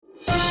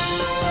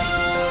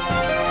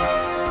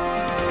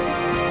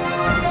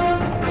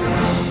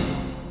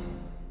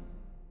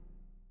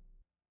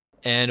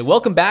and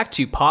welcome back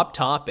to Pop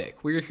Topic.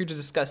 We're here to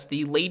discuss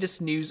the latest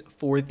news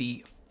for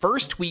the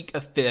first week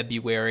of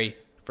February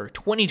for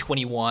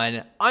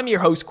 2021. I'm your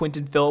host,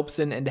 Quentin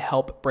Phillipson, and to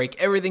help break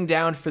everything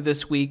down for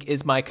this week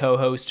is my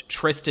co-host,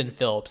 Tristan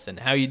Phillipson.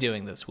 How are you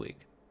doing this week?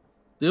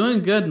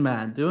 Doing good,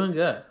 man. Doing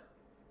good.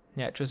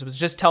 Yeah, Tristan was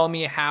just telling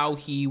me how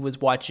he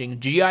was watching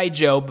G.I.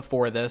 Joe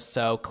before this,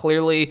 so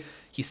clearly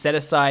he set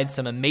aside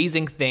some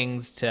amazing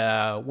things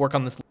to work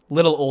on this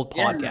little old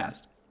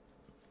podcast.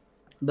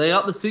 They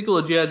got the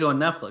sequel to G.I. Joe on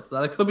Netflix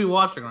that I could be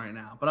watching right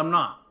now, but I'm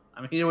not.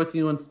 I'm here with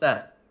you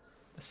instead.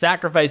 The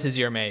sacrifices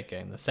you're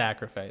making. The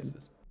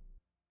sacrifices.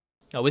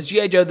 Was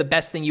G.I. Joe the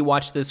best thing you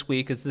watched this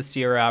week? Is this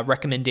your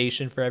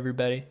recommendation for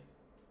everybody?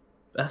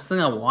 Best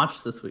thing I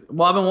watched this week?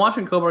 Well, I've been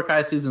watching Cobra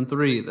Kai Season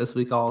 3 this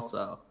week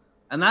also.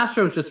 And that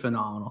show is just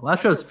phenomenal.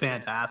 That show is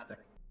fantastic.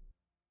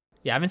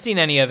 Yeah, I haven't seen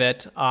any of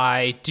it.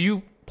 I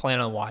do plan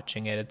on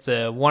watching it. It's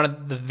one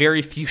of the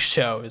very few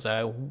shows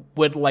I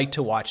would like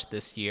to watch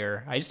this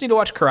year. I just need to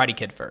watch Karate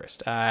Kid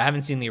first. I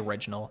haven't seen the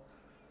original.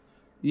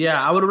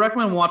 Yeah, I would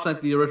recommend watching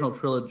the original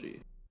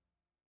trilogy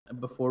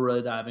before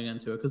really diving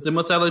into it, because they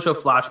most likely show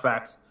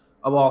flashbacks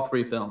of all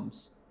three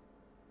films.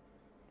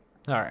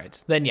 All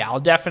right, then yeah,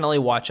 I'll definitely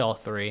watch all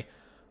three.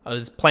 I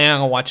was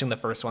planning on watching the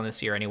first one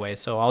this year anyway,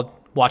 so I'll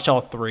watch all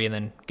three and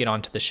then get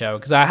onto the show,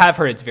 because I have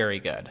heard it's very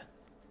good.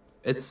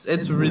 It's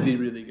really,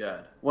 really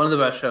good. One of the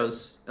best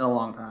shows in a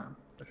long time,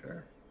 for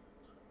sure.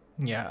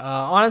 Yeah,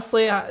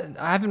 honestly, I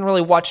haven't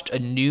really watched a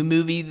new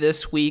movie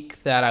this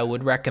week that I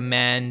would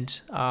recommend.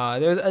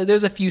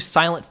 There's a few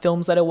silent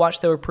films that I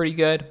watched that were pretty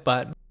good,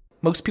 but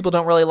most people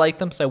don't really like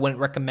them, so I wouldn't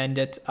recommend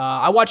it.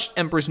 I watched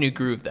Emperor's New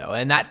Groove, though,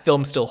 and that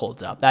film still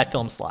holds up. That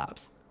film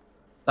slaps.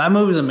 That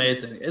movie's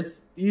amazing.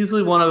 It's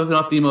easily one of, if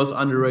not the most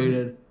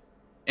underrated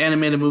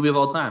animated movie of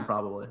all time,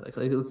 probably. Like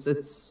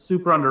it's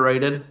super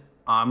underrated.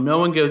 No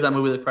one gives that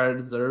movie the credit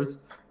it deserves,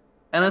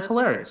 and it's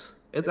hilarious.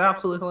 It's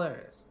absolutely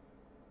hilarious.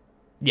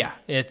 Yeah,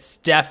 it's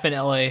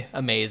definitely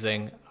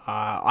amazing.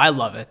 I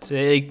love it.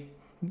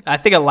 I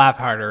think I laugh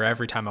harder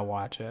every time I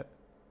watch it.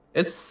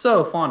 It's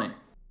so funny.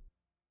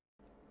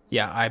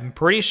 Yeah, I'm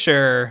pretty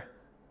sure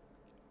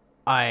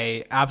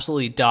I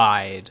absolutely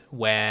died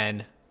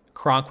when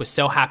Kronk was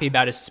so happy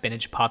about his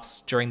spinach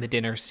puffs during the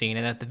dinner scene,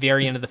 and at the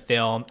very end of the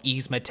film,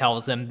 Yzma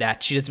tells him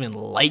that she doesn't even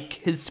like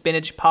his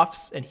spinach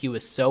puffs, and he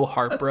was so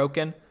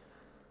heartbroken.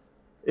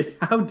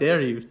 How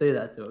dare you say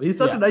that to him? He's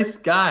such a nice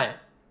guy.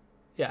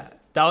 Yeah,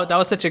 that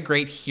was such a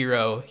great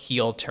hero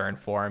heel turn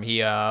for him.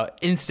 He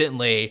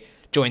instantly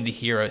joined the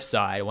hero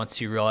side once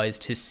he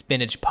realized his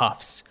spinach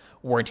puffs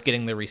weren't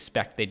getting the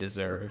respect they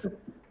deserve.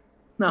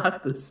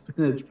 Not the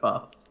spinach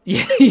puffs.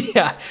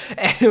 Yeah,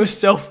 and it was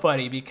so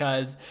funny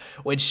because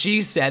when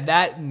she said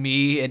that,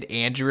 me and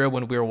Andrea,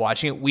 when we were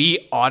watching it,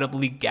 we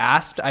audibly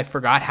gasped. I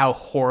forgot how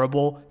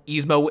horrible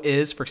Yzma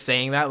is for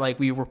saying that. Like,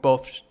 we were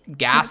both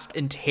gasped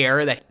in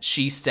terror that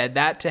she said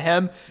that to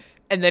him.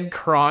 And then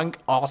Kronk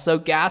also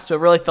gasped. So it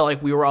really felt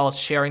like we were all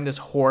sharing this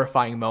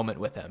horrifying moment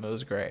with him. It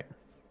was great.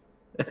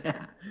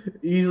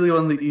 Easily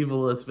one of the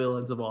evilest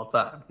villains of all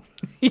time.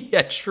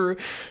 Yeah,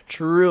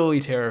 truly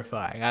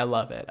terrifying. I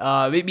love it.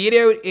 Me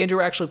and Andrew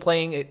are actually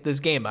playing this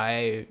game.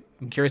 I'm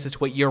curious as to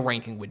what your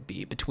ranking would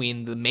be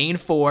between the main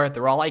four.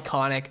 They're all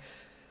iconic.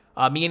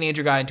 Me and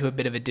Andrew got into a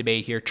bit of a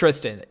debate here.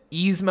 Tristan,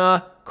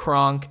 Yzma,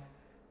 Kronk,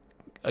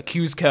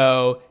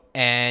 Kuzco,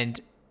 and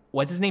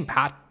what's his name?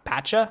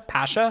 Pasha?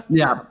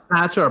 Yeah,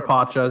 Pacha or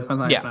Pacha. Depends on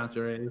how you pronounce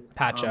your name.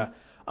 Pacha.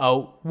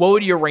 What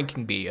would your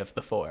ranking be of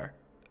the four?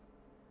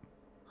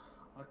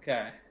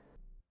 Okay.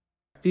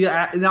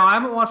 Yeah, now I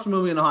haven't watched the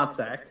movie in a hot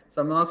sec,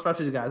 so I'm not as fresh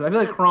as you guys. I feel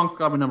like Kronk's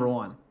got to be number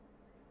one.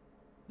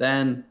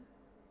 Then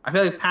I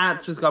feel like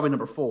Pat just got to be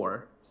number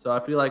 4. So I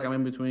feel like I'm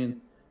in between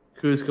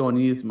Kuzco and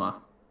Yzma,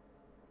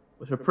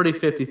 which are pretty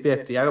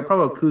 50-50. I would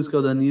probably go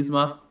Kuzco then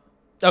Yzma.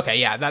 Okay,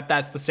 yeah,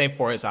 that's the same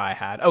 4 as I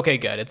had. Okay,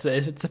 good.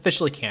 It's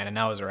officially canon.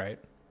 I was right.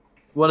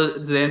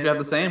 Did Andrew have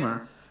the same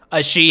or?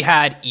 She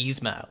had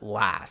Yzma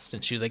last,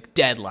 and she was like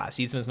dead last.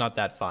 Yzma's not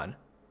that fun.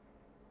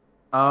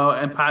 Oh,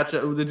 and Pacha,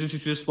 did you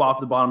just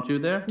swap the bottom 2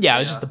 there? Yeah, it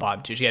was just the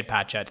bottom 2. She had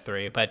Pacha at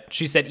 3, but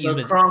she said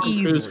Yzma's Kronk and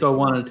easily. Kuzco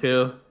 1 and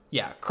 2.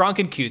 Yeah, Kronk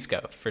and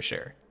Kuzco, for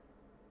sure.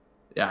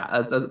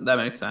 Yeah, that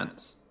makes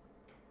sense.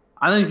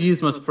 I think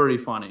Yzma's pretty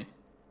funny.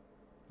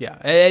 Yeah,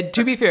 and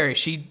to be fair,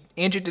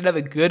 Andrew did have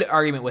a good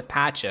argument with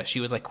Pacha. She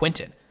was like,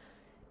 Quentin,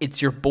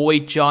 it's your boy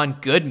John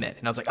Goodman.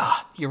 And I was like,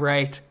 you're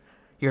right.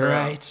 You're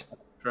right.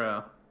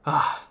 True.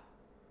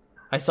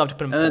 I still have to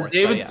put him and fourth. And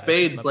David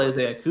Spade plays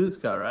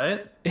Kuzco,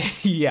 right?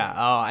 Yeah.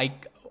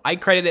 I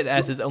credit it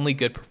as his only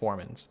good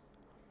performance.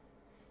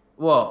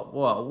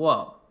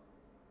 Whoa.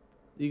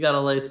 You gotta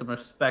lay some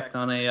respect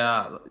on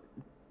a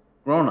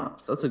Grown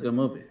Ups. That's a good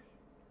movie.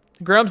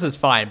 Grown Ups is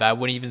fine, but I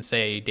wouldn't even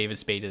say David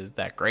Spade is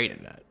that great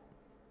in that.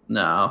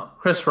 No.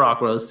 Chris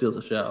Rock really steals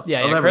the show.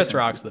 Yeah, Chris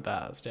Rock's the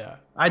best, yeah.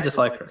 I just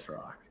like Chris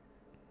Rock.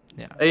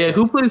 Yeah. Hey,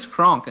 who plays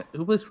Kronk?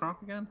 Who plays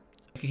Kronk again?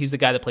 He's the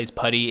guy that plays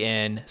Putty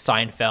in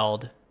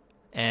Seinfeld.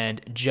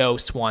 and Joe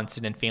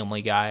Swanson in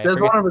Family Guy. There's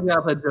one of the guy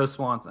who played Joe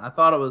Swanson. I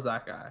thought it was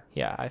that guy.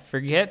 Yeah, I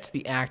forget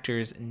the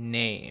actor's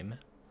name,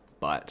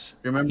 but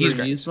You remember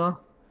Yzma?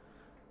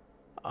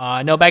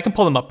 No, but I can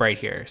pull them up right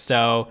here.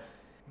 So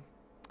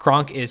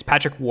Kronk is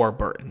Patrick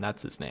Warburton.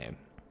 That's his name.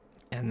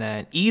 And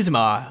then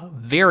Yzma,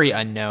 very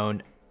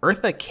unknown,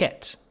 Eartha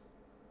Kitt.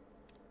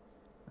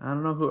 I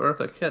don't know who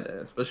Eartha Kitt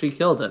is, but she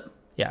killed it.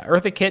 Yeah,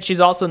 Eartha Kitt.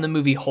 She's also in the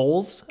movie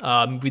Holes,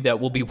 a movie that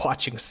we'll be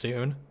watching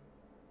soon.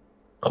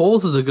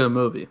 Holes is a good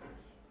movie.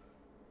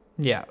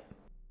 Yeah.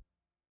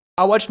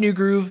 I watched New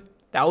Groove.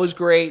 That was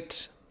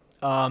great.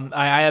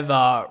 I have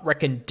a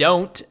reckon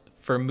don't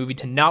for a movie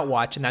to not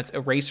watch, and that's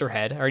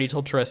Eraserhead. I already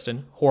told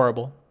Tristan.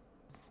 Horrible.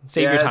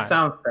 Save your time. It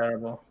sounds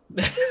terrible.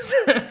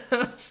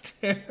 Sounds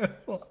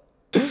terrible.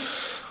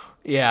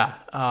 Yeah.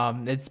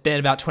 It's been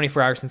about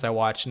 24 hours since I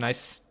watched, and I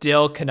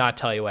still cannot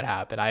tell you what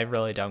happened. I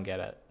really don't get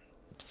it.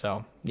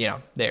 So,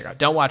 there you go.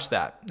 Don't watch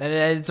that. And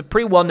it's a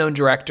pretty well-known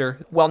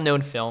director,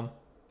 well-known film.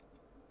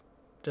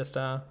 Just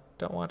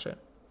don't watch it.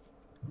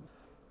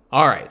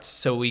 All right,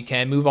 so we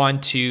can move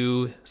on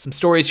to some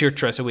stories here,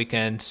 Trish, so we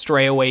can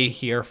stray away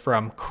here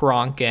from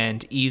Kronk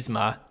and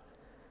Yzma.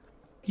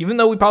 Even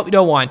though we probably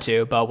don't want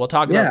to, but we'll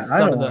talk about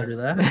some of the... do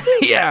that.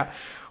 Yeah,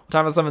 we'll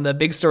talk about some of the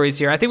big stories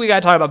here. I think we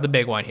got to talk about the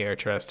big one here,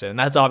 Tristan.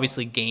 That's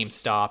obviously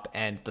GameStop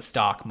and the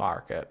stock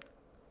market.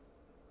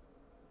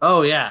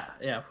 Oh, yeah.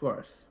 Yeah, of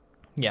course.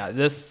 Yeah,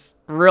 this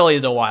really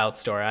is a wild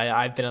story.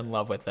 I've been in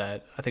love with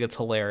it. I think it's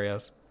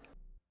hilarious.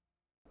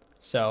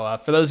 So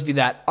for those of you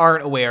that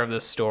aren't aware of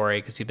this story,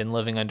 because you've been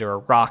living under a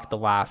rock the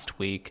last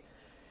week,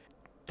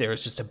 there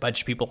was just a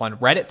bunch of people on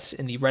Reddit,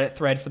 in the Reddit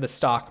thread for the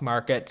stock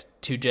market,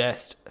 to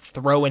just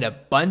throw in a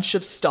bunch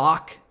of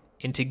stock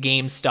into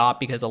GameStop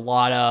because a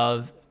lot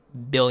of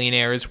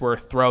billionaires were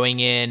throwing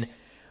in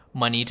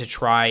money to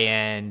try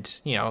and,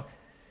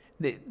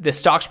 the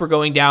stocks were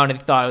going down and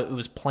they thought it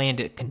was planned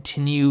to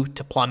continue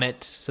to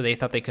plummet. So they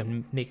thought they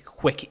could make a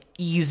quick,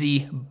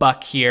 easy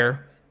buck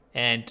here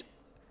and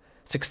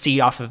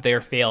succeed off of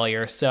their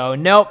failure. So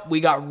nope,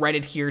 we got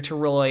Reddit here to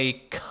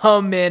really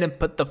come in and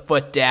put the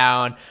foot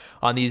down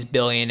on these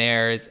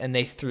billionaires, and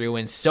they threw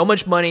in so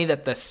much money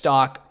that the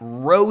stock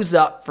rose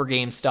up for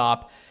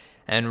GameStop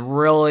and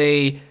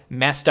really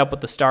messed up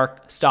with the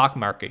stock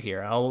market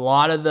here. A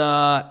lot of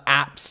the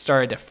apps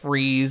started to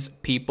freeze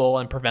people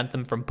and prevent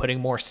them from putting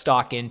more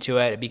stock into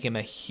it. It became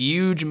a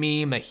huge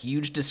meme, a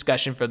huge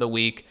discussion for the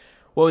week.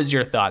 What was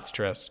your thoughts,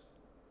 Trist?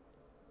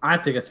 I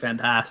think it's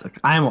fantastic.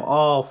 I'm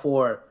all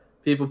for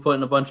people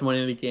putting a bunch of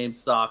money into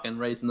GameStop and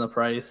raising the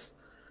price.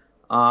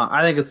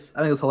 I think it's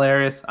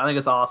hilarious. I think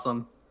it's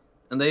awesome.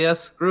 And they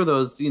screw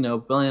those,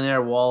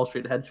 billionaire Wall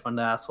Street hedge fund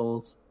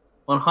assholes.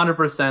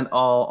 100%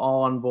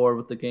 all on board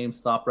with the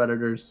GameStop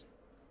Redditors.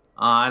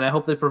 And I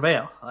hope they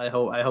prevail. I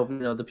hope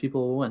the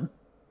people will win.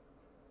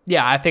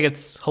 Yeah, I think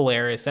it's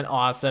hilarious and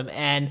awesome.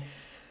 And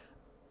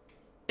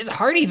it's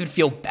hard to even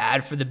feel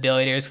bad for the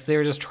billionaires because they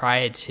were just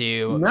trying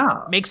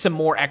to make some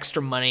more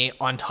extra money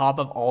on top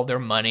of all their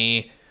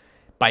money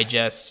by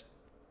just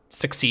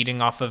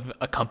succeeding off of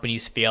a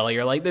company's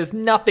failure. Like, there's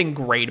nothing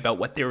great about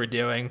what they were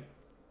doing.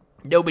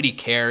 Nobody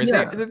cares.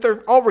 Yeah.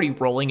 They're already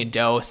rolling in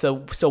dough,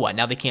 so what?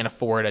 Now they can't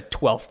afford a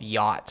 12th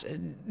yacht.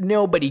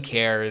 Nobody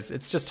cares.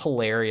 It's just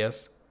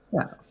hilarious.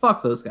 Yeah,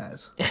 fuck those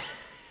guys.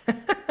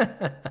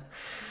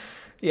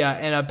 Yeah,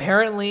 and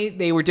apparently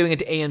they were doing it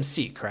to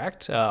AMC,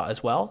 correct,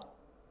 as well?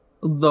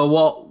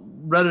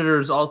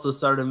 Redditors also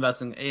started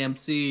investing in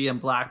AMC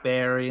and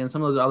BlackBerry and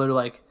some of those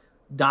other,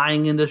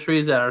 dying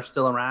industries that are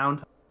still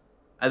around.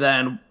 And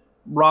then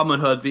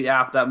Robinhood, the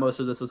app that most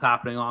of this is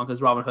happening on,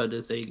 because Robinhood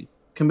is a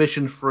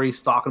commission-free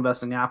stock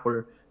investing app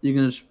where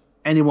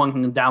anyone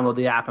can download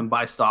the app and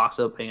buy stocks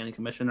without paying any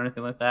commission or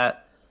anything like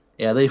that.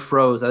 Yeah, they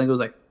froze. I think it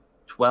was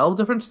 12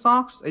 different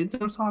stocks, 8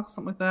 different stocks,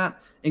 something like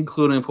that,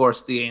 including, of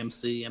course, the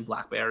AMC and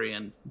BlackBerry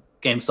and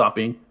GameStop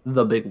being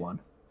the big one.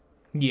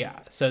 Yeah,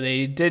 so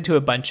they did to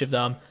a bunch of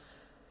them.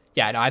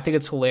 Yeah, no, I think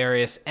it's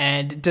hilarious.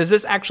 And does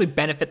this actually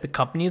benefit the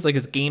companies?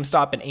 Is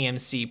GameStop and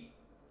AMC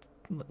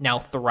now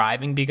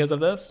thriving because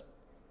of this?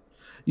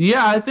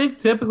 Yeah, I think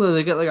typically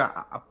they get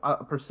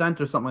a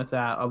percent or something like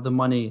that of the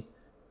money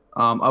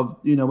of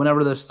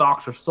whenever their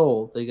stocks are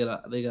sold, they get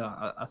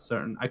a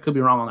certain. I could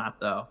be wrong on that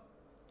though.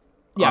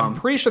 Yeah, I'm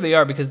pretty sure they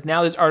are because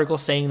now there's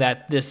articles saying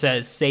that this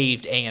has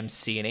saved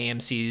AMC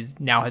and AMC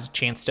now has a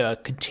chance to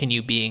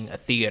continue being a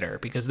theater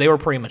because they were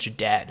pretty much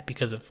dead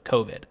because of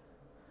COVID.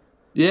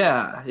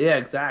 Yeah,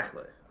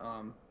 exactly.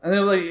 And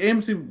then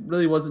AMC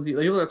really wasn't.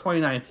 You look at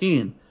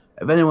 2019.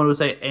 If anyone would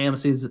say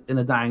AMC's in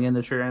a dying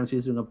industry,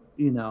 AMC's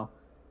doing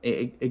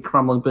a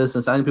crumbling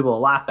business, I think people will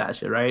laugh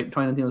at you, right?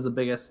 2019 was the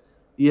biggest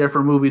year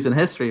for movies in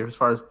history as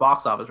far as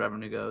box office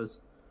revenue goes.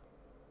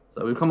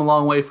 So we've come a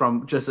long way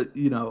from just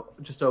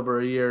over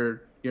a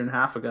year and a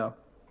half ago.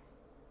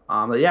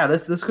 But yeah,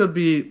 this could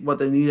be what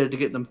they needed to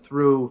get them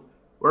through.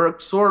 We're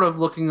sort of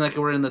looking like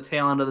we're in the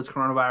tail end of this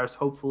coronavirus,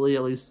 hopefully,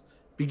 at least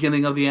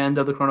beginning of the end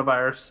of the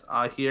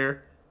coronavirus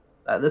here.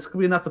 This could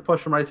be enough to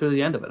push them right through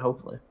the end of it,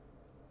 hopefully.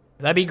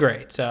 That'd be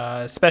great,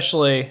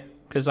 especially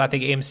because I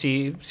think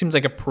AMC seems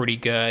like a pretty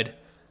good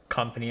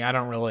company. I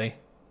don't really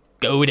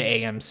go to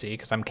AMC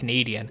because I'm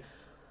Canadian.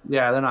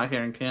 Yeah, they're not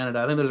here in Canada.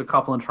 I think there's a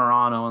couple in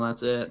Toronto, and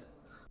that's it.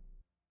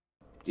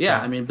 Yeah,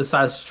 So- I mean,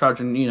 besides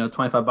charging,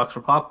 $25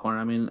 for popcorn,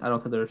 I mean, I don't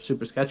think they're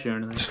super sketchy or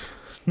anything.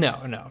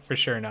 No, for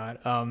sure not.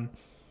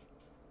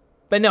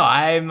 But no,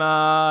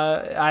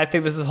 I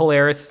think this is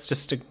hilarious. It's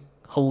just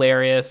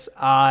hilarious.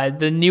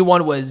 The new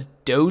one was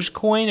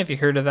Dogecoin. Have you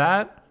heard of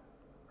that?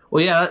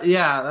 Well,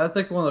 yeah, that's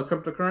like one of the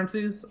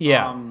cryptocurrencies.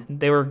 Yeah,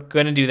 they were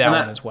gonna do that and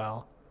one that- as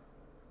well.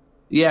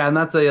 Yeah, and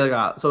that's sort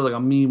of like a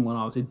meme one,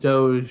 obviously.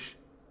 Doge,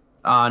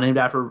 named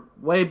after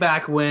way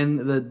back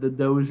when the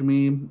Doge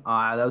meme.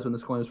 That was when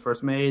this coin was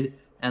first made,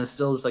 and it's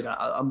still just like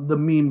the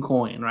meme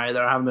coin, right?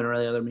 There haven't been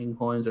really other meme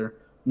coins or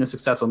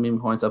successful meme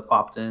coins that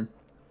popped in.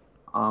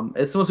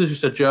 It's mostly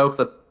just a joke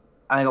that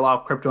I think a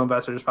lot of crypto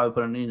investors probably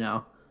put in,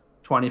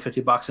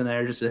 $20-$50 in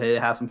there just to say they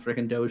have some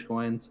freaking Doge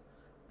coins.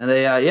 And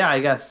they, I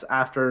guess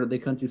after they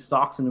couldn't do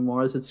stocks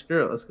anymore, they said,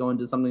 screw it, let's go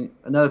into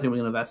another thing we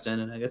can invest in.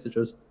 And I guess it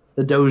chose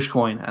the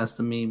Dogecoin as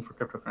the meme for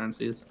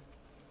cryptocurrencies.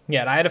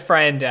 Yeah, and I had a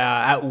friend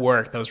at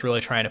work that was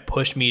really trying to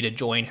push me to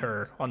join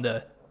her on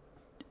the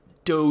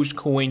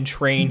Dogecoin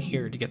train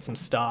here to get some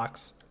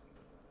stocks.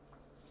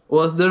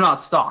 Well, they're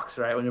not stocks,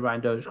 right? When you're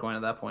buying Dogecoin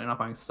at that point, you're not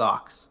buying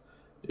stocks.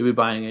 You'll be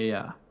buying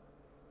a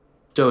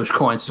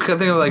Dogecoin. So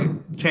think of like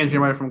changing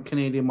your money from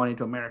Canadian money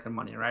to American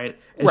money, right?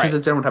 It's Right. just a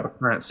different type of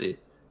currency.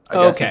 I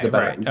guess is the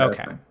better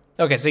comparison.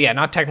 Okay, so yeah,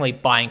 not technically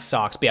buying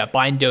stocks, but yeah,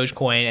 buying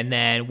Dogecoin and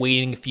then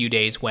waiting a few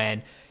days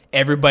when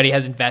everybody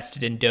has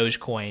invested in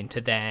Dogecoin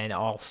to then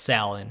all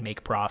sell and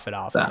make profit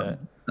off of it.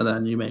 And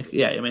then you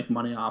make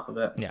money off of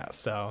it. Yeah,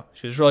 so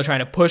she was really trying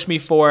to push me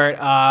for it.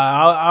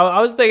 I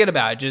was thinking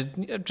about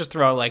it, just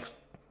throw like,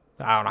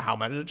 I don't know how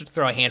much, just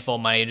throw a handful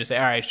of money and just say,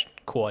 all right,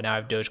 cool, now I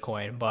have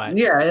Dogecoin. But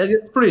Yeah,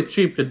 it's pretty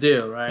cheap to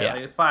do, right? Yeah.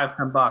 Like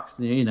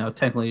 $5-10, and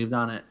technically you've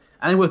done it.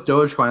 I think with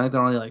Dogecoin, I think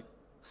they're only like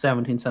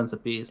 17 cents a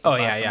piece. oh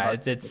yeah,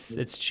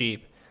 it's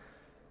cheap.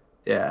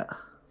 Yeah.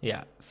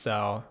 Yeah,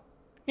 so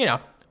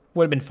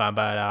would have been fun,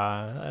 but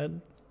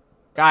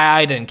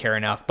I didn't care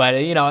enough. But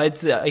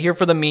it's here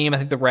for the meme. I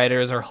think the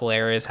Redditors are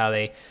hilarious how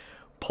they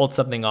pulled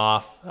something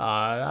off.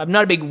 I'm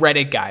not a big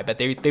Reddit guy, but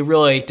they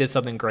really did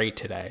something great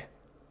today.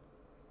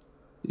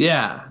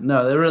 Yeah,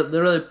 no, they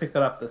really picked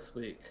it up this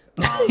week.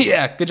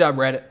 Yeah, good job,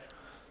 Reddit.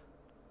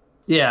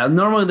 Yeah,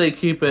 normally they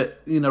keep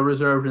it,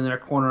 reserved in their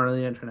corner of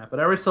the internet, but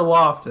every so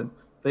often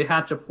they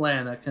hatch a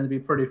plan that can be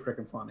pretty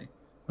freaking funny.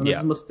 And this Yeah.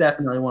 is most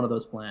definitely one of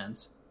those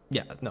plans.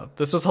 Yeah, no,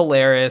 this was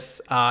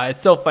hilarious.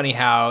 It's so funny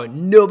how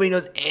nobody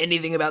knows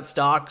anything about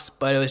stocks,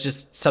 but it was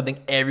just something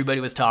everybody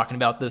was talking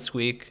about this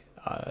week.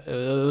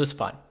 It was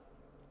fun.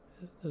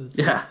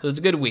 It was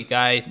a good week.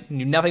 I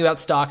knew nothing about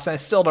stocks. I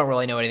still don't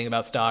really know anything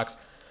about stocks.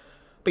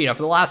 But,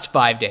 for the last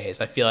 5 days,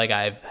 I feel like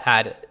I've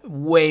had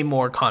way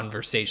more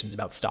conversations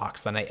about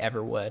stocks than I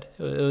ever would.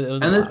 It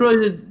was And a this lot.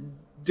 really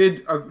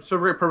did a sort of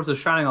great purpose of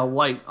shining a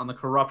light on the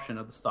corruption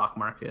of the stock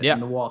market Yeah.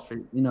 and the Wall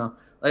Street.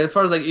 Like as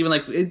far as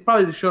it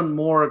probably shown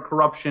more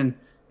corruption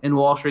in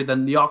Wall Street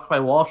than the Occupy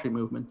Wall Street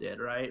movement did,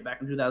 right?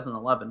 Back in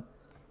 2011.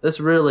 This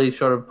really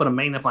sort of put a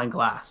magnifying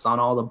glass on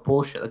all the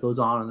bullshit that goes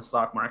on in the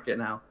stock market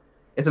now.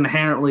 It's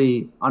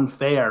inherently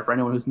unfair for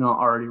anyone who's not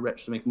already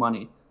rich to make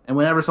money. And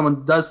whenever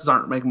someone does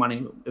start making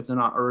money, if they're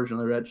not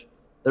originally rich,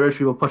 the rich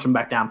people push them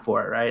back down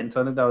for it, right? And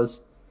so I think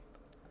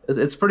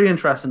it's pretty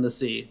interesting to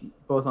see,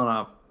 both on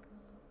a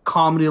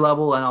comedy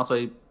level and also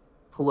a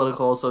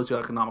political,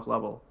 socioeconomic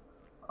level,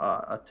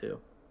 too.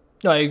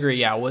 No, I agree.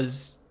 Yeah, it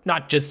was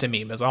not just a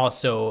meme. It was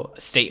also a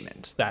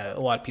statement that a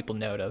lot of people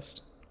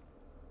noticed.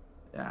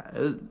 Yeah,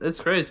 it's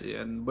crazy.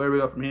 And where do we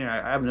go from here?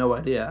 I have no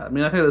idea. I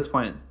mean, I think at this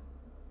point,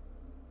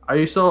 are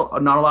you still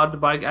not allowed to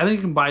buy? I think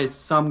you can buy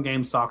some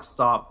GameStop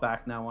stock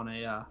back now on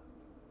a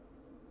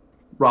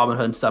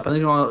Robinhood and stuff. I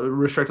think you want to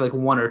restrict like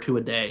 1 or 2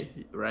 a day,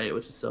 right?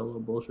 Which is still a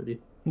little bullshitty.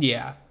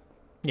 Yeah,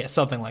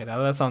 something like that.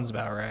 That sounds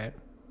about right.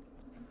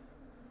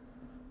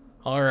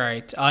 All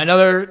right,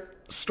 another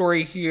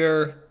story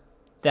here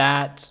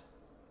that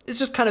is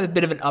just kind of a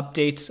bit of an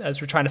update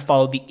as we're trying to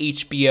follow the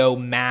HBO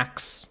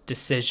Max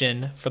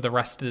decision for the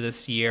rest of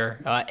this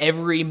year.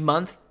 Every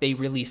month they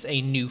release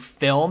a new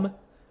film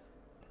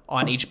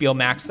on HBO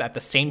Max. At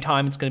the same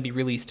time, it's going to be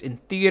released in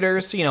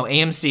theaters. So,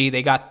 AMC,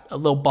 they got a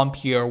little bump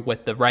here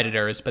with the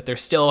Redditors, but they're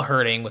still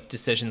hurting with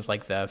decisions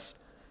like this.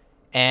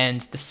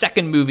 And the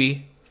second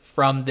movie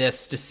from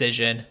this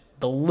decision,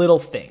 The Little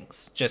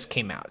Things, just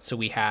came out. So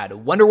we had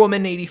Wonder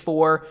Woman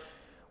 84,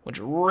 which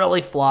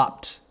really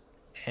flopped.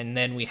 And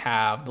then we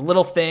have The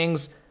Little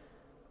Things,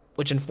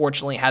 which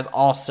unfortunately has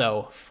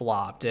also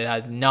flopped. It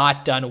has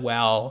not done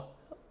well.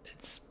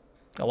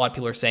 A lot of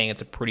people are saying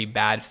it's a pretty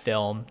bad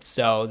film.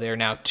 So they're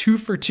now 2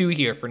 for 2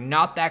 here for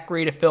not that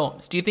great of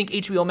films. Do you think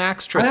HBO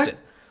Max, Tristan,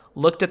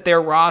 looked at their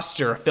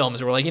roster of films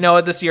and were like, you know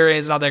what, this year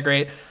is not that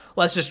great.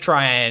 Let's just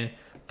try and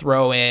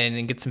throw in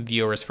and get some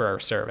viewers for our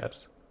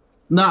service?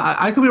 No,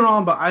 I could be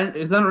wrong, but I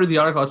didn't read the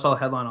article. I saw the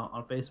headline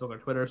on Facebook or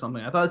Twitter or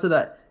something. I thought it said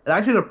that it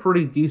actually had a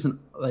pretty decent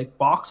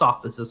box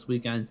office this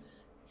weekend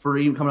for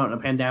even coming out in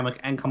a pandemic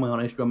and coming out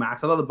on HBO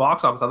Max. I thought the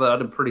box office, I thought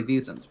that did pretty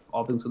decent,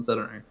 all things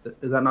considering.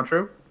 Is that not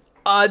true?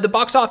 The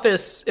box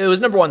office, it was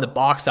number one in the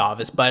box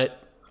office, but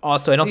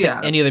also I don't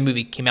think any other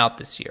movie came out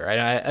this year.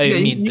 I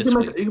mean, this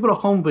week. You can put a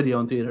home video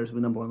in theaters and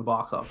be number one in the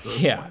box office.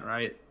 Yeah. Point,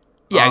 right?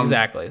 Yeah,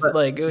 exactly. So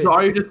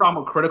are you just talking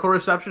about critical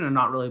reception and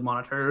not really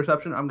monetary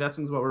reception? I'm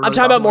guessing is what we're really I'm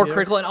talking about more here.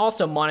 critical and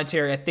also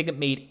monetary. I think it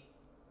made...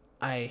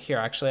 I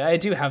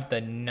do have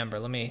the number.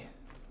 Give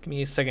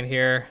me a second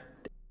here.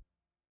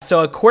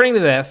 So according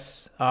to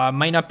this,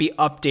 might not be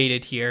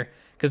updated here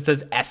because it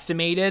says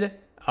estimated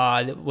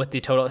what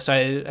the total... So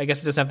I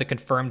guess it doesn't have the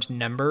confirmed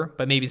number,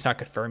 but maybe it's not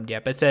confirmed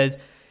yet. But it says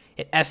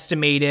it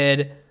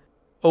estimated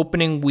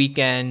opening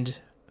weekend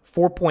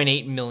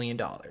 $4.8 million.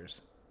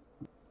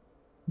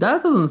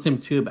 That doesn't seem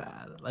too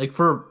bad. Like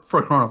for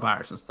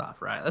coronavirus and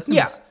stuff, right? That seems,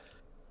 yeah.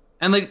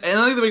 And I think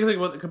the big thing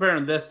about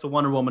comparing this to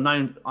Wonder Woman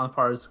 9 on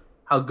far as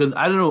how good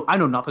I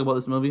know nothing about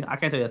this movie. I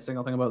can't tell you a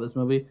single thing about this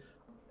movie.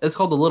 It's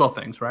called The Little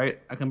Things, right?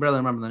 I can barely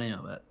remember the name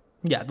of it.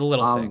 Yeah, The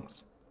Little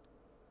Things.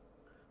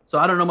 So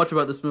I don't know much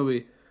about this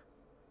movie,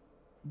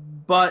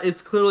 but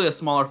it's clearly a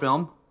smaller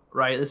film,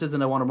 right? This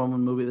isn't a Wonder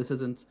Woman movie. This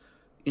isn't,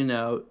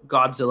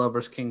 Godzilla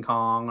versus King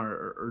Kong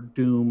or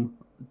Dune.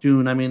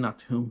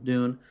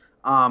 Dune.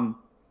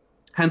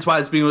 Hence why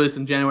it's being released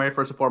in January,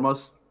 first and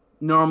foremost.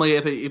 Normally,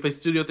 if a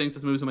studio thinks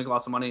this movie's gonna make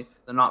lots of money,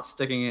 they're not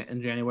sticking it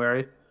in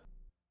January.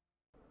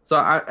 So,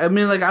 I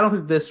mean, I don't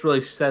think this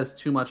really says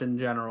too much in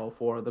general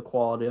for the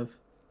quality of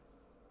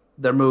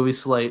their movie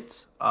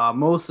slates.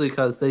 Mostly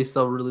because they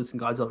still releasing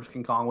Godzilla vs.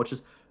 King Kong, which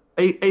is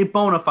a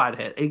bona fide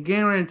hit. A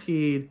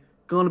guaranteed,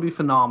 going to be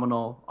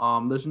phenomenal.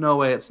 There's no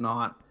way it's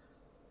not.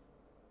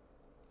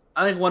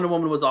 I think Wonder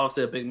Woman was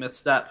obviously a big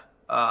misstep.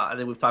 I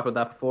think we've talked about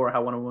that before,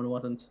 how Wonder Woman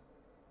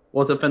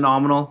wasn't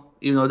phenomenal,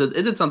 even though it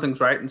did some things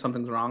right and some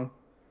things wrong.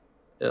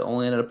 It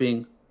only ended up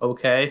being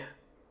okay.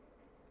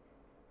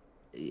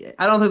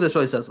 I don't think this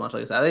really says much.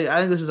 Like I said, I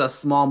think this is a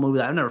small movie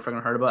that I've never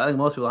freaking heard about. I think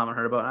most people haven't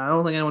heard about, and I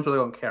don't think anyone's really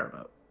going to care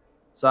about.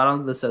 So I don't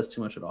think this says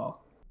too much at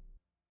all.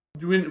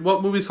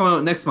 What movie's coming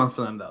out next month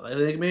for them, though? I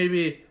think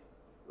maybe,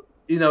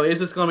 is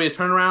this going to be a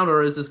turnaround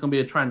or is this going to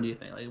be a trend, do you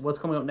think? Like, what's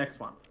coming out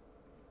next month?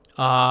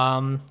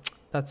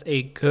 That's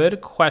a good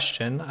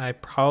question. I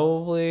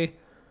probably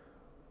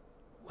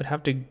would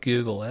have to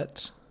Google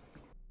it.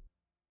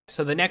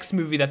 So the next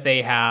movie that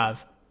they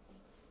have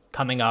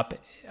coming up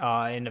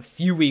in a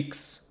few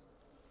weeks,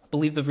 I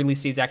believe the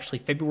release date is actually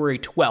February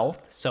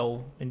 12th.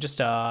 So in just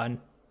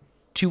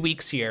 2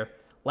 weeks here,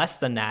 less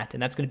than that,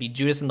 and that's going to be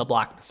Judas and the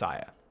Black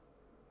Messiah.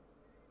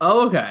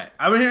 Oh, okay.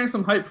 I've been hearing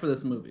some hype for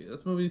this movie.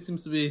 This movie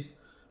seems to be...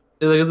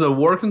 Is it a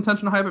war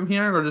contention hype I'm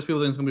hearing, or just people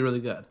think it's going to be really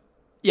good?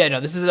 Yeah,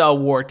 no, this is a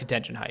award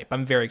contention hype.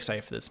 I'm very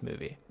excited for this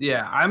movie.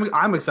 Yeah,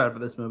 I'm excited for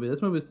this movie.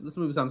 This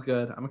movie sounds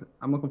good.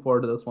 I'm looking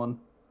forward to this one.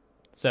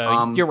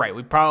 So you're right.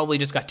 We probably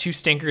just got two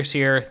stinkers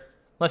here.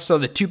 Let's throw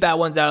the two bad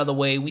ones out of the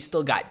way. We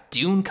still got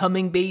Dune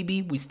coming,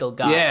 baby. We still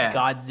got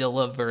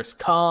Godzilla vs.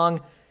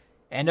 Kong.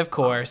 And, of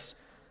course,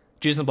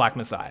 Judas and the Black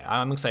Messiah.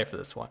 I'm excited for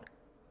this one.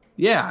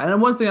 Yeah, and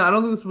one thing, I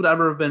don't think this would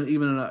ever have been,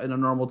 even in a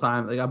normal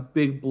time, like a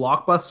big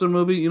blockbuster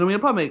movie. You know what I mean?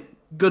 It'll probably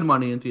make good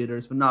money in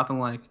theaters, but nothing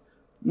like...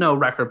 No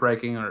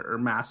record-breaking or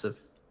massive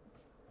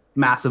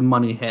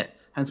money hit.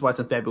 Hence why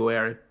it's in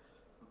February.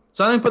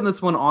 So I think putting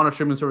this one on a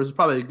streaming service is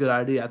probably a good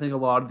idea. I think a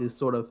lot of these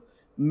sort of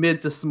mid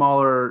to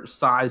smaller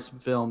size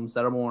films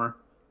that are more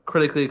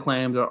critically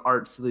acclaimed or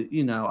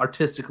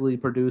artistically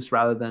produced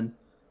rather than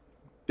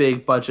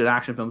big budget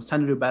action films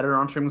tend to do better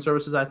on streaming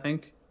services, I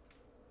think.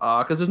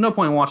 Because there's no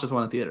point in watching this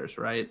one in theaters,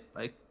 right?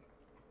 Like,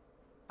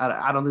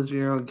 I don't think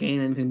you're going to gain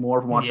anything more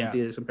from watching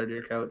theaters compared to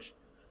your couch.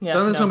 Yeah, so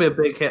I think it's going to be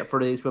a big hit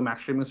for the HBO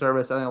Max streaming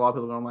service. I think a lot of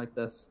people are going to like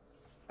this.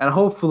 And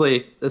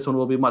hopefully this one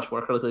will be much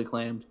more critically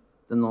acclaimed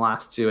than the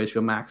last two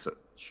HBO Max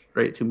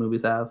straight two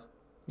movies have.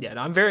 Yeah,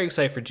 no, I'm very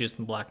excited for Judas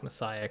and the Black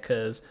Messiah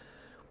because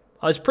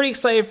I was pretty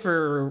excited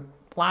for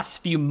the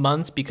last few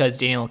months because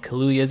Daniel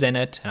Kaluuya's in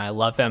it, and I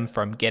love him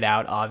from Get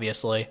Out,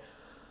 obviously.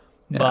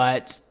 Yeah.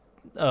 But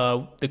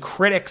the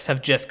critics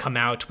have just come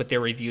out with their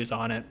reviews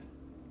on it.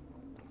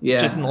 Yeah,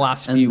 just in the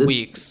last few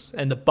weeks.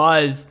 And the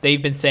buzz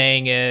they've been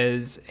saying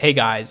is, hey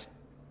guys,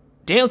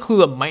 Daniel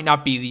Kaluuya might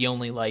not be the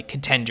only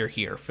contender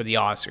here for the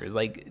Oscars.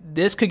 Like,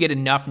 this could get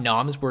enough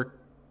noms where it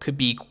could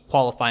be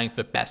qualifying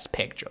for Best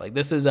Picture. Like,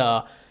 this is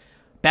a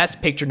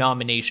Best Picture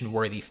nomination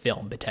worthy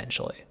film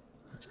potentially.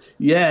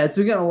 Yeah, it's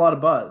been getting a lot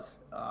of buzz.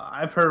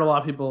 I've heard a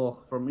lot of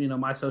people from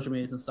my social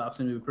medias and stuff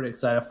seem to be pretty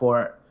excited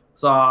for it.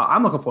 So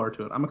I'm looking forward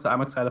to it.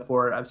 I'm excited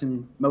for it. I've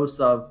seen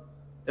most of,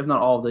 if not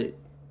all of the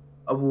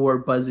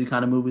award buzzy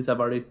kind of movies have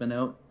already been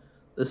out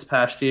this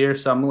past year,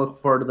 so I'm looking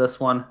forward to this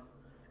one.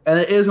 And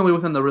it is going to be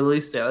within the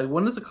release date. Like,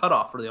 when is the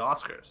cutoff for the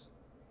Oscars?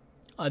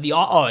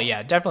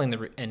 Definitely in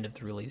the end of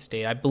the release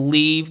date. I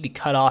believe the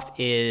cutoff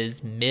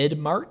is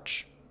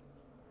mid-March.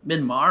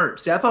 Mid-March.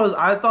 See, I thought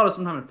it was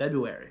sometime in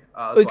February.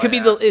 It could be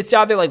it's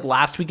either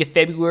last week of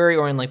February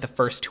or in the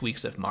first 2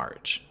 weeks of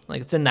March.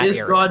 It's in that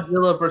area. Is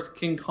Godzilla vs.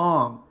 King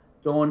Kong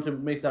going to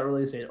make that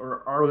release date,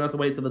 or are we going to have to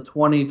wait till the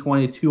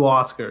 2022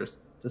 Oscars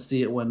to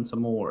see it win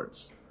some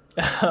awards?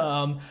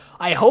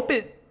 I hope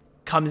it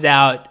comes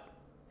out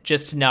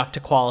just enough to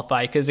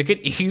qualify because it could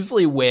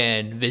easily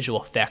win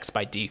visual effects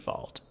by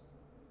default.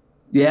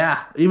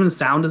 Yeah, even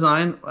sound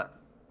design.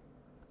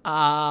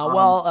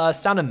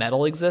 Sound of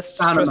Metal exists.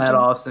 Sound Tristan. of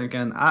Metal, I was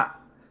thinking.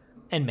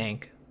 And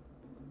Mank.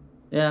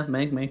 Yeah,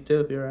 Mank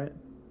too. You're right.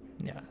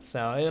 Yeah,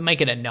 so it might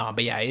get a nom,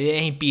 but yeah, it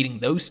ain't beating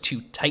those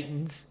two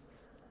titans.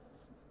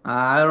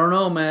 I don't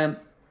know, man.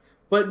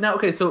 But now,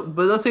 okay,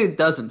 but let's say it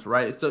doesn't,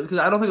 right? So, because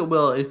I don't think it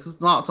will. It's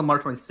not until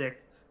March 26th. If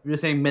you're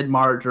saying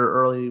mid-March or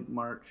early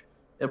March,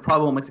 it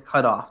probably won't make the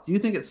cutoff. Do you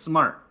think it's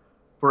smart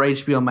for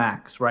HBO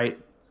Max, right?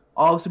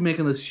 Obviously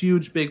making this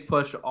huge, big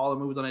push, all the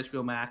movies on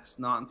HBO Max,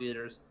 not in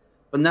theaters.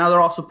 But now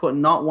they're also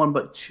putting not one,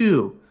 but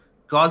two,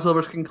 Godzilla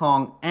vs. King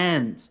Kong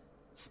and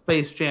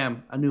Space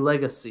Jam: A New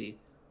Legacy,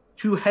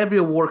 two heavy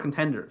award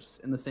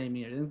contenders in the same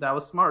year. Do you think that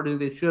was smart? Or do you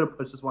think they should have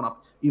pushed this one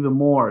up even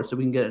more so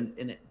we can get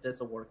in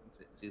this award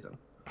season?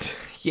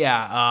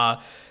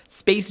 Yeah,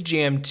 Space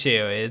Jam 2,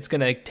 it's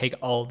going to take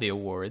all the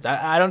awards.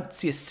 I don't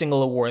see a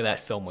single award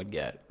that film would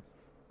get.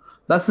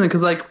 That's the thing,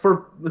 because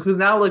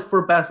now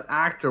for Best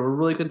Actor, we're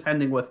really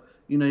contending with,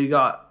 you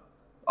got,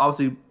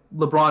 obviously,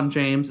 LeBron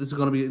James is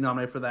going to be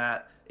nominated for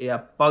that.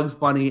 Yeah, Bugs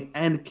Bunny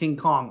and King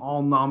Kong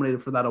all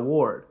nominated for that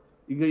award.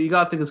 You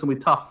got to think it's going to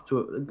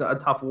be a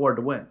tough award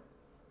to win.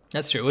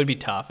 That's true. It would be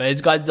tough. Is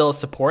Godzilla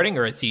supporting,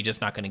 or is he just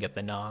not going to get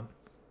the nom?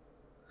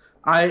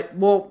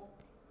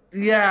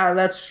 Yeah,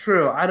 that's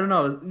true. I don't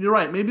know. You're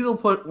right. Maybe they'll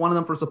put one of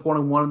them for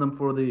supporting, one of them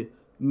for the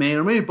main,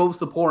 or maybe both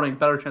supporting,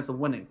 better chance of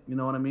winning. You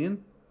know what I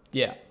mean?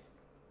 Yeah.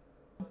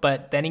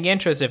 But then again,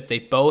 if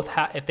they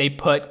if they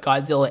put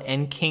Godzilla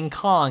and King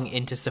Kong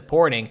into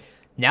supporting,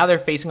 now they're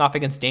facing off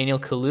against Daniel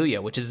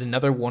Kaluuya, which is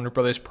another Warner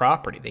Brothers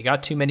property. They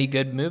got too many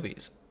good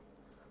movies.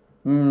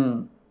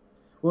 Well,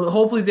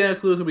 hopefully Daniel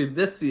Kaluuya will be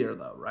this year,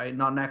 though, right?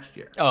 Not next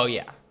year. Oh,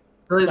 yeah.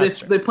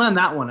 They planned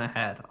that one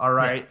ahead, all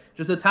right? Yeah.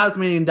 Just the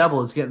Tasmanian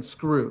Devil is getting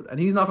screwed, and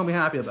he's not going to be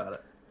happy about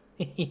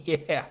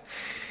it.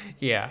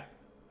 Yeah.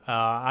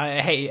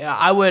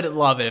 I would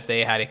love it if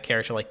they had a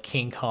character like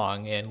King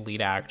Kong and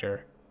lead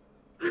actor.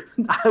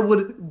 I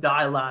would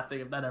die laughing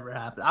if that ever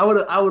happened. I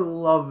would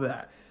love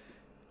that.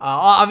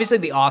 Obviously,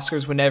 the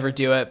Oscars would never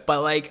do it,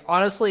 but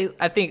honestly,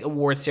 I think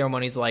award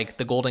ceremonies like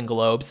the Golden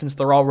Globes, since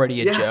they're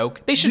already a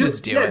joke, they should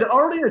just do it. Yeah, they're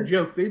already a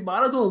joke. They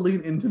might as well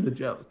lean into the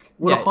joke.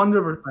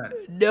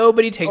 100%.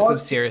 Nobody takes them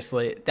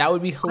seriously. That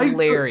would be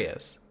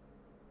hilarious.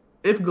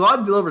 If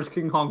Godzilla vs.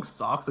 King Kong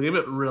sucks, if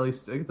it really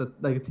stinks,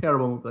 like a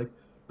terrible movie, like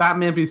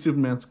Batman v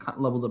Superman's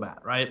levels of bad,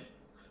 right?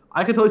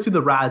 I could totally see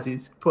the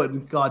Razzies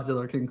putting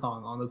Godzilla or King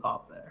Kong on the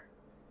top there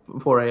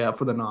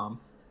for the nom.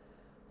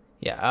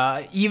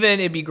 Yeah, even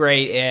it'd be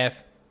great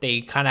if they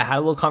kind of had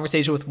a little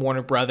conversation with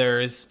Warner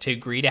Brothers to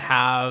agree to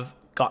have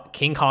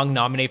King Kong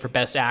nominated for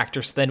Best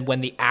Actor. So then when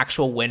the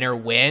actual winner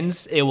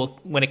wins,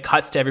 when it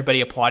cuts to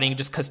everybody applauding, it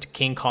just cuts to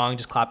King Kong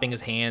just clapping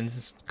his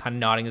hands, kind of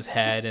nodding his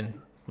head,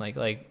 and like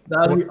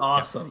that'd be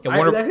awesome. Yeah,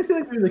 I can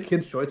see maybe the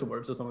Kids' Choice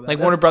Awards or something.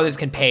 Warner Brothers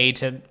can pay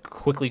to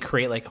quickly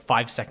create a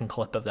 5-second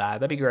clip of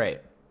that. That'd be great.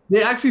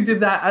 They actually did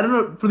that. I don't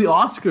know, for the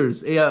Oscars.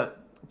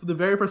 For the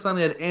very first time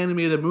they had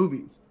animated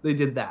movies, they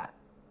did that.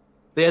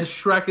 They had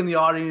Shrek in the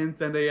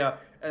audience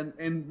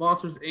and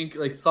Monsters Inc.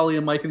 like Sully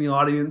and Mike in the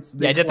audience.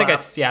 I think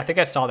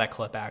I saw that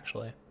clip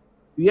actually.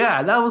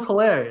 Yeah, that was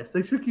hilarious.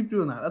 They should keep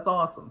doing that. That's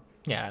awesome.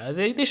 Yeah,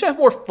 they should have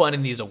more fun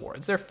in these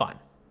awards. They're fun.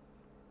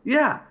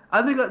 Yeah,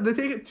 I think they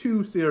take it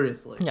too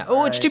seriously. Yeah,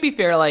 which to be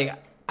fair,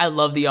 I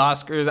love the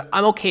Oscars.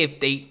 I'm okay if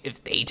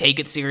they take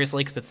it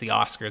seriously because it's the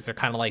Oscars. They're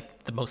kind of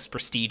like the most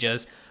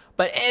prestigious.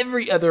 But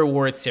every other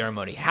awards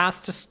ceremony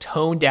has to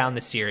tone down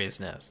the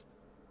seriousness.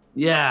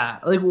 Yeah,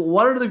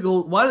 why do the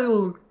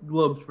Golden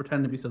Globes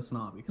pretend to be so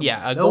snobby?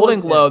 Golden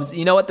Globes.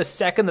 You know what? The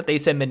second that they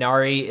said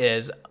Minari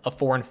is a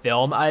foreign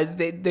film,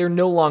 they're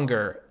no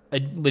longer a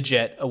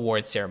legit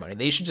award ceremony.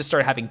 They should just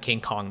start having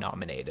King Kong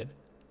nominated.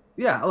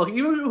 Yeah, look,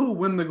 even people who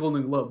win the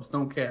Golden Globes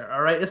don't care.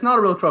 All right, it's not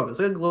a real trophy. It's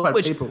like a Globe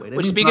by paperweight.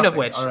 Which speaking of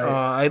which,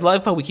 I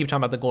love how we keep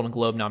talking about the Golden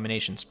Globe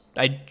nominations.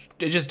 It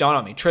just dawned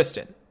on me,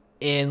 Tristan.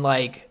 In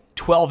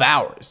 12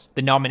 hours,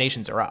 the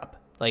nominations are up.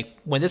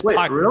 When this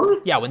really?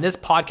 Yeah, when this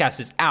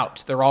podcast is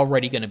out, they're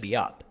already going to be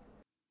up.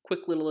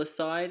 Quick little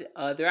aside,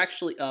 they're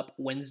actually up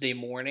Wednesday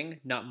morning,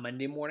 not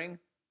Monday morning.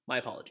 My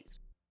apologies.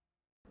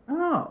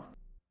 Oh.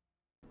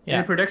 Yeah.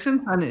 Any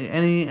prediction?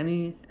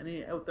 Any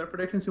out there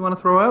predictions you want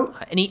to throw out?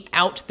 Any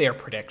out there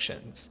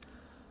predictions?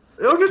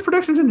 Or just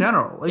predictions in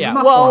general.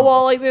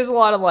 There's a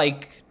lot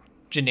of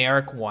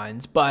generic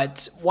ones,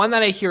 but one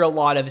that I hear a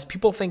lot of is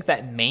people think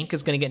that Mank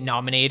is going to get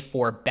nominated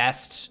for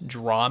Best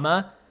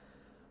Drama.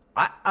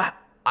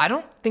 I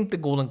don't think the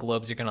Golden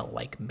Globes are going to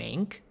like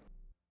Mank.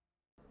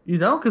 You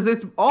know, because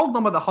it's all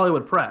done by the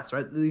Hollywood press,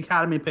 right? The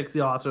Academy picks the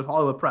Oscars,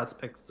 Hollywood press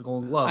picks the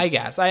Golden Globes. I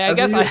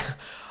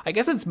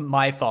guess it's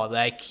my fault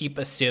that I keep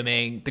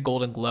assuming the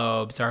Golden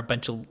Globes are a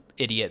bunch of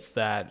idiots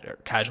that are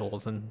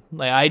casuals, and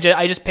I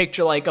just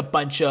picture a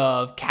bunch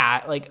of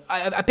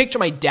I picture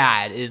my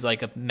dad is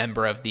a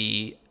member of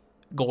the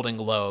Golden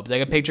Globes.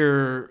 I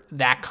picture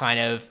that kind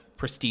of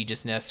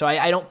prestigiousness. So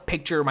I don't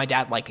picture my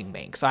dad liking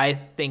Mank. So I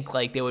think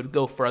like they would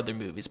go for other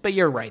movies. But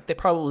you're right. They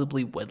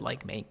probably would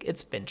like Mank.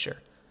 It's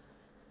Fincher.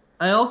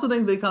 I also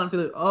think they kind of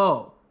feel like,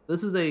 oh,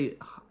 this is a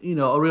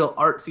real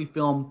artsy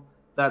film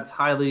that's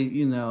highly,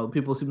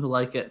 people seem to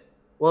like it.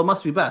 Well, it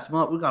must be best.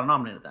 Well, we got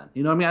nominated then.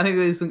 You know what I mean? I think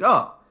they just think,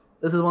 oh,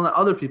 this is one that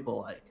other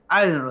people like.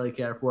 I didn't really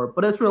care for it,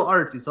 but it's real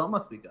artsy, so it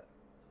must be good.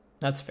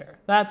 That's fair.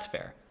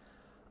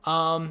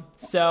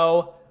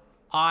 So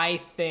I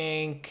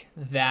think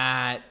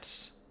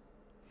that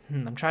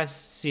I'm trying to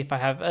see if I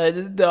have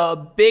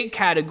the big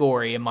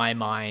category in my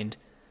mind.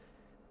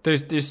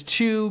 There's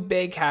two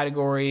big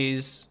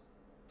categories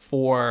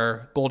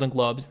for Golden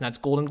Globes, and that's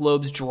Golden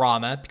Globes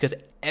drama, because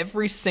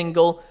every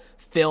single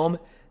film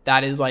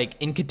that is like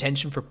in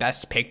contention for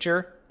Best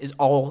Picture is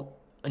all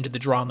under the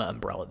drama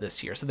umbrella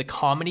this year. So the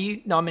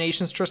comedy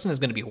nominations, Tristan, is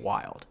going to be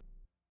wild.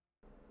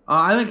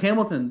 I think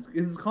Hamilton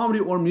is comedy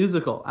or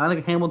musical. I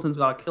think Hamilton's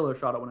got a killer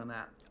shot at winning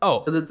that.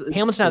 Oh,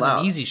 Hamilton has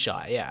an easy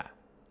shot, yeah.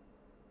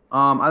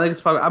 I think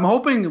it's probably. I'm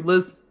hoping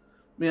Leslie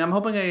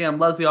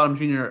Odom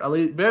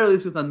Jr. Very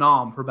least gets a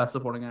nom for Best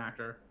Supporting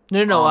Actor.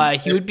 No.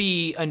 He would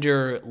be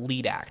under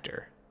lead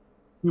actor.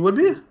 He would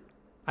be?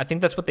 I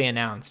think that's what they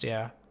announced,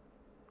 yeah.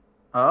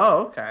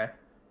 Oh, okay.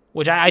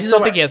 Which I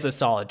still think he has a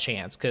solid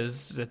chance,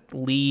 because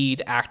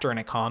lead actor in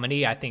a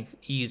comedy, I think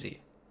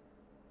easy.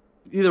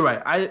 Either way,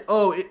 I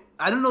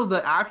didn't know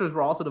the actors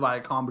were also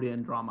divided comedy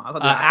and drama. I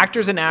thought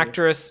actors and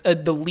actress,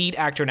 the lead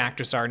actor and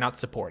actress are not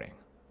supporting.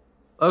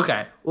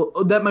 Okay, well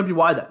that might be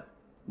why they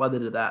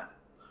did that.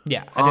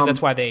 Yeah, I think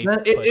that's why they.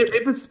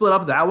 If it's split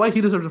up that way, he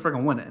deserves to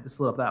freaking win it. If it's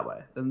split up that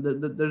way, then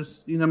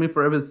there's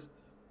for if it's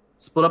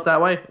split up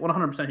that way,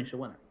 100% he should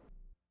win it.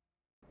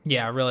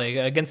 Yeah, really,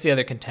 against the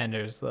other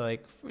contenders,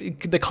 like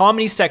the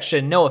comedy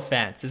section, no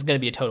offense, is going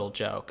to be a total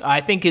joke. I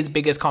think his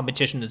biggest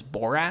competition is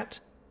Borat,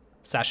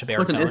 Sacha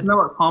Baron Cohen. Isn't that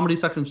what comedy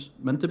section's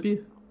meant to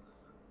be?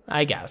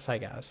 I guess,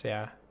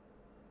 yeah.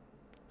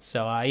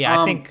 So I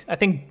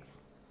think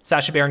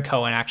Sacha Baron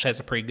Cohen actually has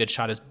a pretty good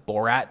shot as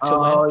Borat to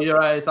win. Oh, you're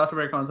right. Sacha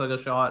Baron Cohen's got a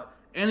good shot.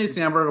 Andy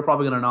Samberg will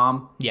probably get a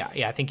nom. Yeah,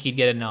 I think he'd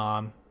get a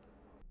nom.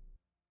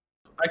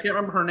 I can't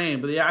remember her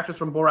name, but the actress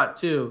from Borat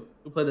 2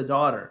 who played the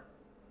daughter.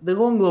 The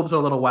Golden Globes are a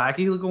little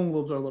wacky. The Golden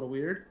Globes are a little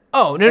weird.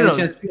 Oh, no.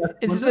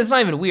 It's not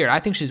even weird.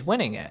 I think she's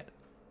winning it.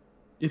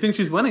 You think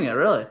she's winning it,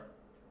 really?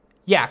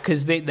 Yeah,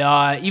 because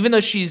even though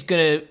she's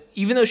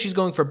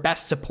going for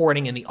Best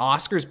Supporting in the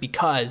Oscars,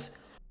 because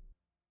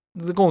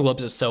the Golden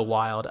Globes are so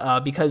wild,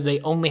 because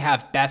they only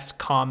have Best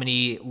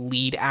Comedy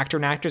Lead Actor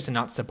and Actress and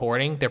not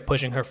Supporting. They're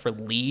pushing her for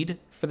lead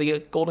for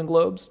the Golden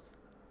Globes.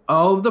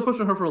 Oh, they're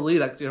pushing her for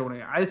lead. I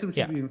assume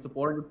she'd be in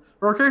supporting.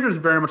 Her character is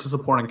very much a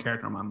supporting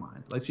character in my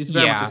mind. Like she's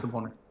very much a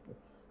supporting.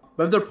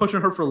 But if they're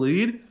pushing her for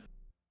lead,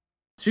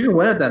 she can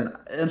win it then,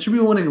 and she'll be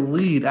winning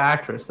lead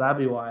actress. That'd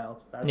be wild.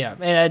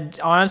 And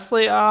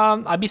honestly,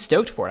 I'd be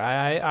stoked for it.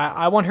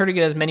 I want her to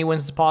get as many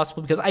wins as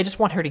possible, because I just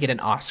want her to get an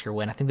Oscar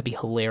win. I think that'd be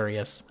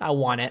hilarious. I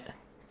want it.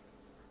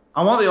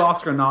 I want the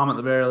Oscar nom at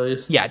the very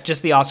least. Yeah,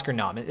 just the Oscar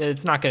nom.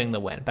 It's not getting the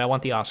win, but I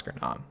want the Oscar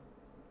nom.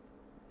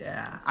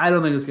 Yeah, I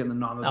don't think it's getting the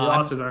nom. The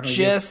Oscars are going to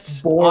get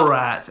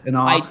Borat an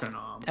Oscar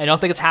nom. I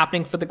don't think it's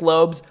happening for the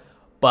Globes,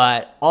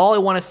 but all I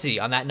want to see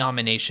on that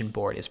nomination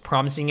board is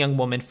Promising Young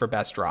Woman for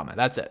Best Drama.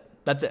 That's it.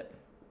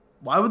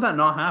 Why would that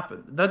not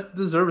happen? That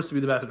deserves to be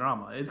the best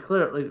drama. It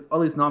clearly, at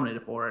least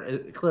nominated for it.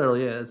 It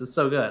clearly is. It's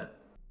so good.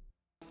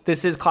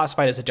 This is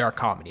classified as a dark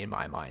comedy in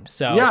my mind.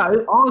 So yeah,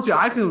 honestly,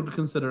 I could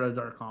consider it a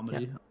dark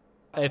comedy.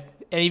 Yeah. If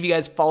any of you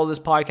guys follow this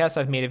podcast,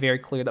 I've made it very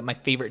clear that my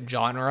favorite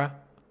genre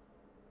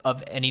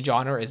of any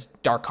genre is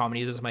dark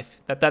comedies.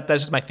 That's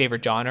just my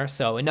favorite genre.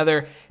 So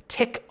another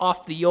tick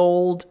off the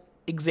old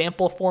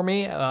example for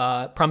me.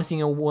 Promising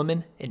Young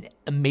Woman, an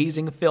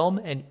amazing film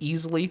and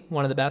easily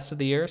one of the best of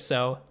the year.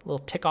 So a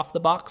little tick off the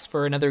box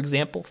for another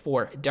example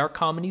for dark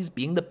comedies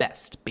being the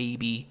best,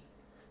 baby.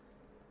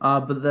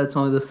 But that's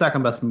only the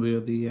second best movie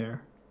of the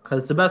year,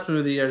 because the best movie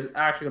of the year is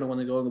actually going to win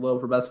the Golden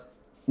Globe for best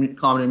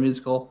comedy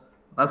musical.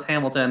 That's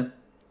Hamilton.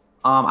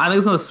 I think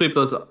it's going to sweep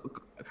those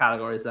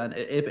categories then.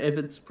 If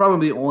it's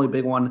probably the only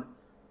big one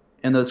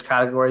in those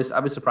categories,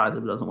 I'd be surprised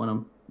if it doesn't win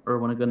them or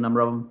win a good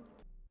number of them.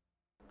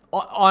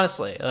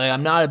 Honestly,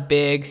 I'm not a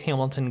big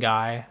Hamilton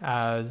guy,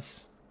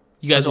 as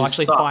you guys will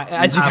actually find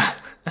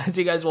as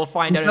you guys will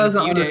find out in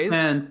a few days.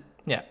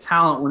 Yeah,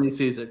 talent when he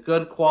sees it,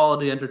 good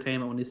quality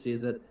entertainment when he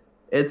sees it.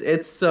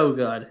 It's so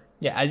good.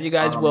 Yeah, as you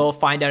guys will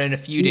find out in a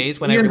few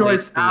days when I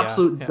release the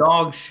absolute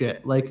dog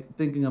shit, like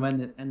thinking of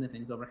ending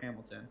things over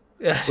Hamilton,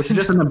 which is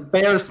just an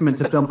embarrassment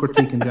to film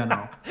critique in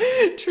general.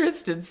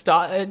 Tristan,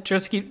 stop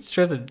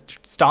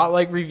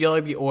like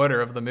revealing the order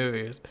of the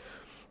movies.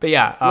 But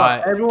yeah,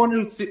 everyone who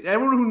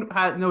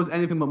knows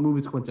anything about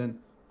movies, Quentin,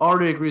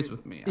 already agrees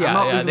with me.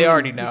 Yeah, they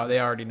already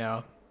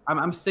know.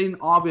 I'm saying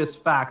obvious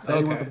facts that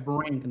anyone with a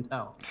brain can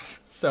tell.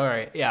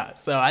 Sorry, yeah.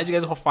 So as you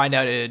guys will find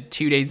out in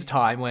 2 days'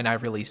 time when I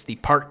release the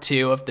part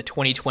 2 of the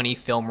 2020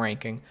 film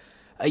ranking.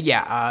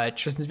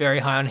 Tristan's very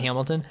high on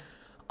Hamilton.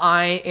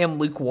 I am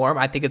lukewarm.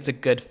 I think it's a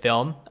good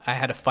film. I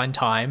had a fun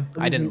time.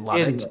 I didn't love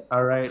it.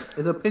 All right,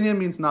 his opinion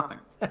means nothing.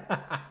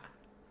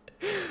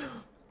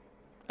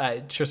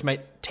 Tristan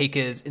might take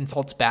his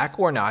insults back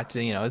or not.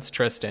 You know, it's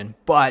Tristan.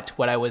 But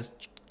what I was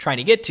trying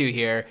to get to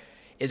here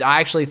is I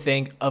actually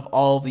think of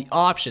all the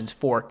options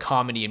for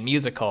comedy and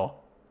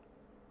musical,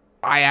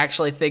 I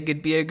actually think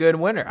it'd be a good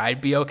winner.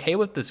 I'd be okay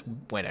with this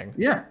winning.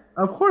 Yeah,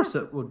 of course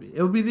it would be.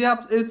 It would be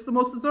it's the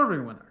most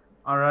deserving winner.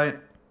 All right.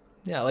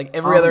 Yeah, like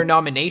every other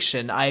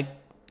nomination, I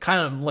kind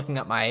of am looking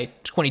at my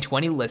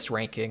 2020 list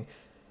ranking,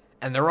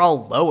 and they're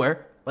all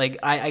lower. Like,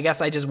 I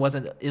guess I just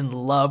wasn't in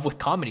love with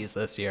comedies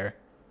this year.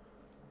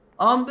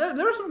 There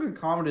were some good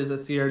comedies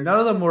this year. None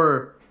of them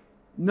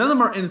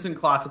are instant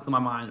classics in my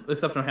mind,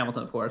 except for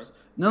Hamilton, of course.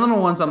 None of them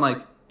are ones I'm like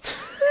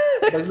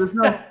there's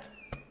no.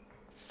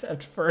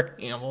 Except for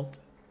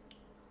Hamilton.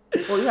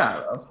 Well, yeah,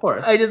 of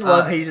course. I just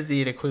love how you just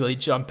need to quickly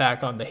jump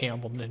back on the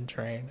Hamilton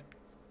train.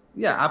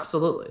 Yeah,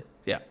 absolutely.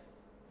 Yeah.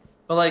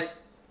 But like,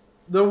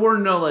 there were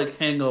no like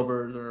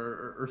hangovers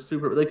or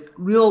super like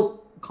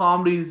real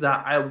comedies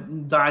that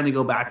I'm dying to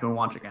go back and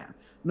watch again.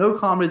 No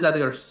comedies I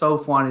think are so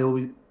funny it will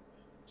be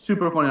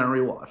super funny on a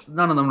rewatch.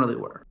 None of them really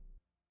were.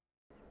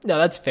 No,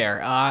 that's fair.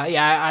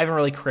 Yeah, I haven't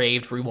really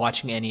craved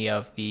rewatching any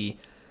of the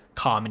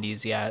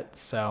comedies yet.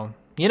 So,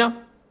 you know,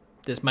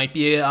 this might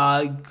be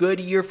a good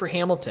year for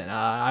Hamilton.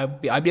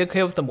 I'd be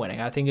okay with them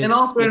winning. I think it's in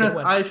all fairness,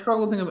 I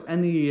struggle to think of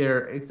any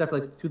year except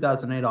like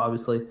 2008,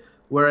 obviously,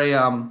 where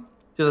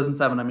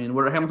 2007. I mean,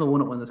 where Hamilton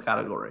wouldn't win this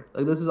category.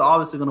 Like, this is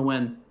obviously going to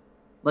win.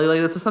 Like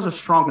this is such a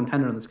strong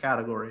contender in this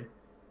category.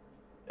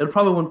 It'll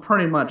probably win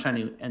pretty much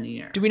any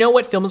year. Do we know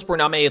what films were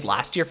nominated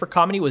last year for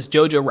comedy? Was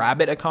Jojo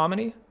Rabbit a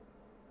comedy?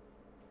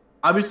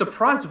 I'd be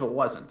surprised if it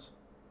wasn't.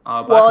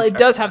 Well, it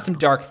does have some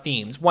dark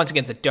themes. Once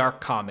again, it's a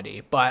dark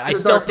comedy, but I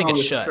still think it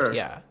should. Sure.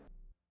 Yeah,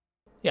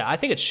 I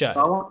think it should.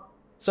 So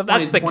if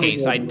that's the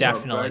case, I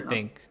definitely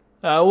think.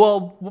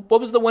 Well,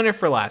 what was the winner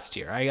for last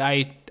year?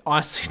 I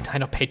honestly I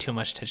don't pay too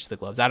much attention to the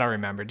Globes. I don't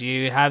remember. Do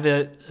you have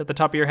it at the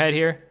top of your head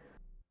here?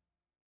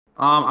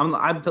 I'm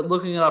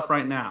looking it up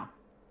right now.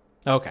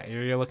 Okay,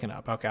 you're looking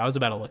up. Okay, I was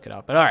about to look it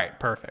up, but all right,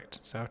 perfect.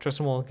 So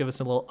Tristan will give us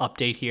a little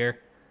update here.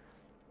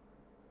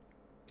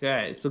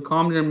 Okay, it's a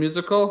comedy or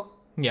musical.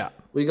 Yeah.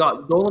 We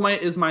got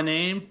Dolomite Is My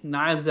Name,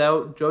 Knives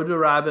Out, Jojo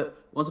Rabbit,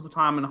 Once Upon a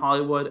Time in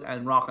Hollywood,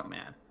 and Rocket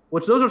Man.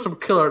 Which those are some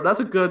killer. That's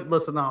a good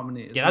list of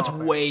nominees. Yeah, that's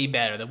way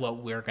better than what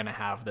we're gonna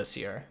have this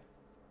year.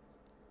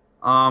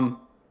 And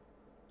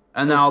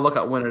now I'll look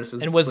at winners.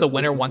 And was the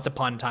winner Once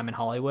Upon a Time in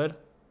Hollywood?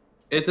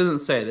 It doesn't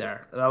say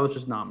there. That was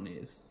just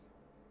nominees.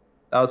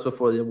 That was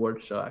before the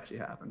awards show actually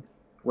happened.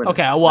 Winners.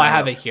 Okay, well, I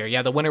have it here.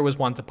 Yeah, the winner was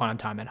Once Upon a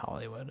Time in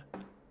Hollywood.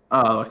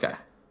 Oh, okay.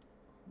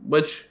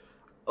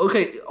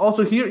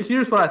 Also,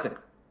 here's what I think.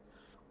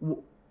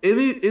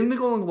 In the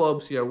Golden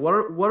Globes here, what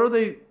are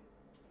they?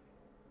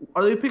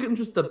 Are they picking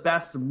just the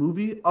best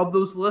movie of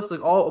those lists?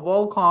 Like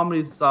all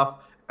comedies and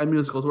stuff and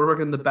musicals, we're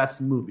picking the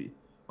best movie.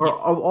 Or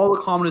of all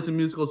the comedies and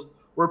musicals,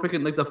 we're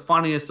picking like the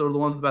funniest or the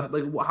one of the best.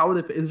 Like, how are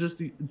they? It's just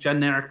the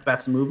generic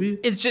best movie.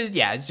 It's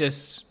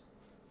just.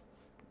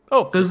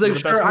 Oh, because like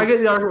sure, I get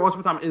the argument. Once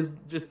Upon a Time is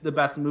just the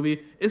best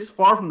movie. It's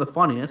far from the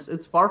funniest.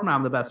 It's far from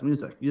having the best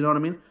music. You know what I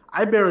mean?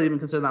 I barely even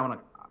consider that one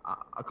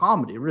a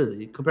comedy,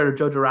 really, compared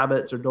to Jojo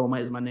Rabbit or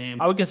Dolomite Is My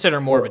Name. I would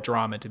consider more of a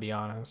drama, to be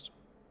honest.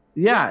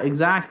 Yeah,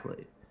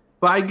 exactly.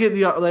 But I get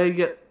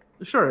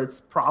sure,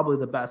 it's probably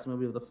the best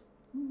movie of the.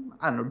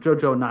 I don't know.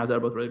 JoJo and Knives Out are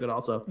both really good,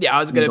 also. Yeah,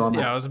 I was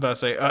about to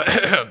say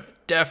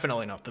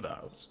definitely not the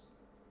best.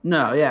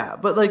 No, yeah,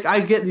 but like I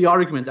get the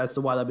argument as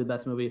to why that'd be the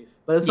best movie.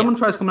 But if someone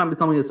tries to come out and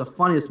tell me it's the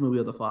funniest movie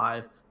of the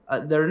five,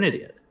 they're an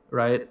idiot,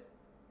 right?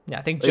 Yeah,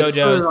 I think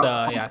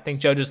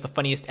JoJo's the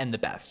funniest and the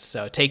best.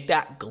 So take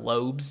that,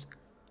 Globes.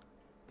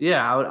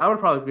 Yeah, I would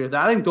probably agree with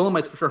that. I think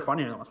Dolomite's for sure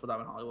funnier than Once Upon a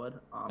Time in Hollywood.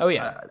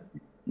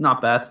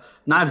 Not best.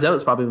 Knives Out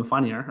is probably even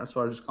funnier as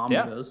far as just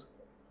comedy goes.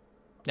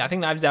 Yeah, I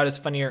think Knives Out is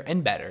funnier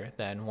and better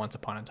than Once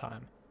Upon a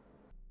Time.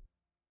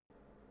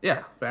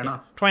 Yeah, fair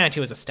enough.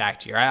 2019 was a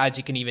stacked year, as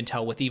you can even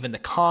tell with even the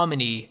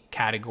comedy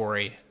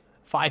category.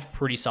 5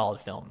 pretty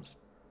solid films.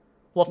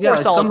 Well, 4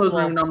 solid. Some of those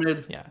were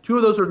nominated. Yeah. 2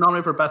 of those were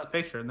nominated for Best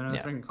Picture, and then the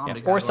freaking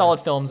comedy. 4 solid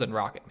films and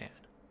Rocket Man.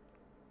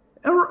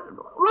 And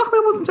Rocket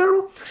Man wasn't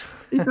terrible.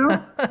 You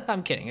know?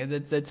 I'm kidding.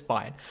 It's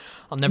fine.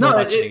 I'll never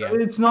watch it again.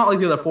 It's not like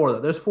the other 4 though.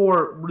 There's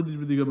 4 really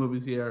really good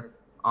movies here.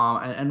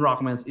 And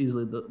Rocket Man's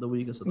easily the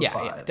weakest of the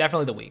 5. Yeah,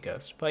 definitely the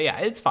weakest. But yeah,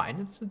 it's fine.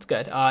 It's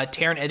good.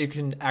 Taron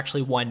Egerton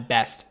actually won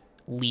Best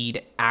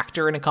Lead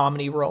Actor in a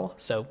Comedy Role.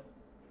 So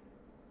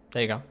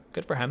there you go.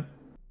 Good for him.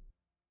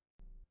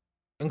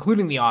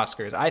 Including the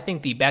Oscars, I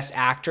think the Best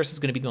Actress is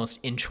going to be the most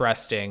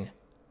interesting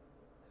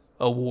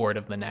award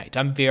of the night.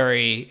 I'm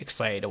very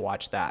excited to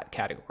watch that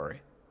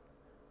category.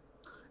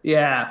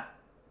 Yeah.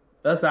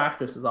 Best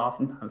Actress is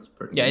oftentimes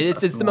pretty. Yeah,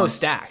 it's the most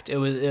stacked.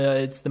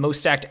 It's the most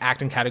stacked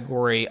acting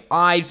category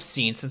I've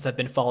seen since I've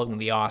been following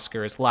the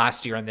Oscars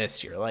last year and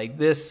this year. Like,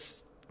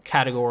 this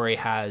category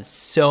has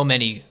so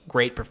many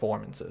great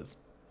performances.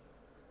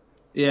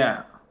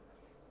 Yeah.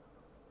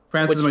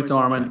 Frances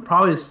McDormand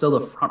probably is still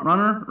the front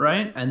runner,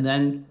 right? And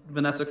then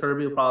Vanessa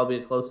Kirby will probably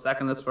be a close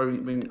second. That's where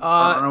being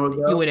front runner would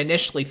go. You would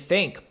initially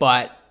think,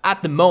 but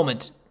at the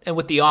moment, and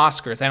with the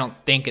Oscars, I don't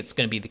think it's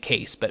going to be the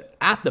case. But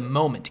at the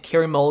moment,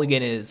 Carey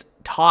Mulligan is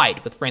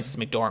tied with Frances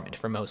McDormand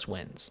for most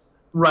wins.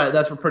 Right,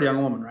 that's for Pretty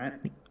Young Woman, right?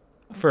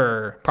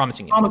 For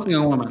Promising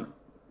Young Woman.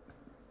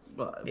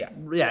 But,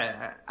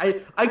 yeah.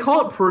 I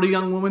call it Pretty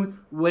Young Woman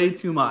way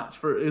too much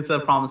instead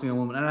of Promising Young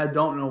Woman, and I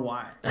don't know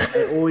why.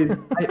 I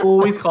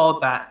always call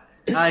it that.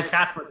 And I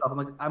catch myself. I'm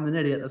like, I'm an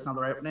idiot. That's not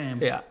the right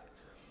name. Yeah.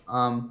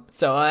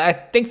 So I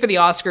think for the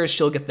Oscars,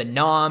 she'll get the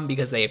nom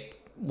because they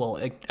will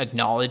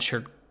acknowledge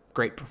her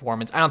great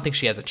performance. I don't think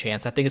she has a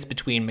chance. I think it's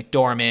between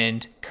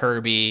McDormand,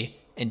 Kirby,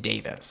 and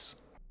Davis.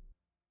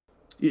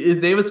 Is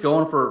Davis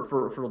going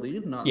for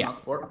lead? Not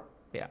support?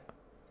 Yeah.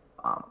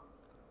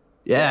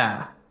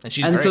 Yeah. And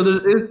she's great. So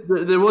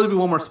there will be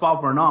one more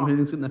spot for a nom. Who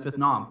thinks getting the 5th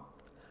nom?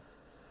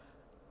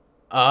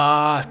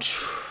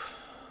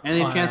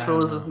 Any chance for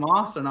Elizabeth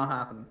Moss or not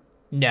happening?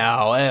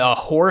 No, a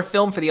horror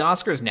film for the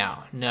Oscars? No.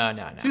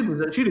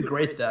 She did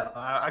great though.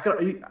 I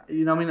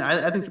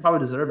think she probably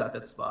deserved that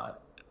 5th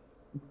spot.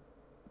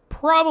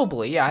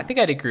 Probably, yeah. I think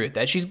I'd agree with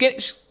that. She's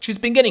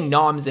been getting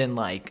noms in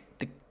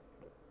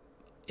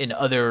in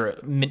other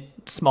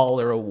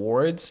smaller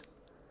awards.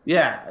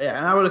 Yeah,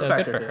 and I would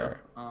expect her.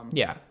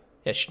 Yeah,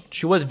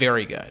 she was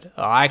very good.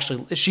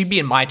 Actually, she'd be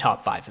in my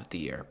top 5 of the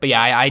year. But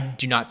yeah, I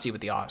do not see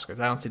with the Oscars.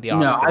 I don't see the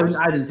Oscars. No,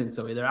 I didn't think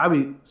so either. I'd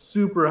be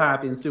super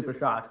happy and super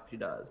shocked if she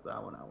does, but I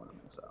wouldn't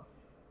think so.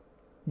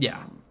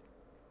 Yeah,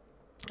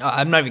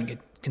 I'm not even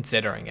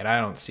considering it.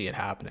 I don't see it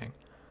happening.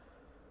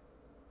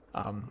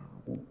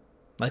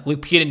 Like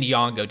Lupita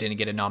Nyong'o didn't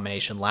get a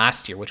nomination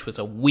last year, which was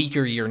a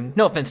weaker year.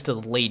 No offense to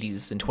the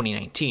ladies in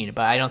 2019,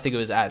 but I don't think it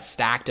was as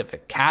stacked of a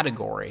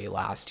category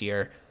last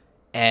year.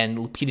 And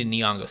Lupita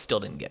Nyong'o still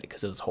didn't get it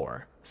because it was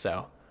horror.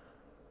 So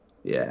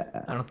yeah,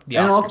 I don't.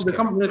 And also they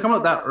come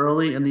out that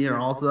early in the year.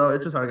 Also,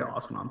 it's just hard to get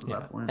Oscar noms at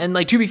that point. And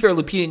to be fair,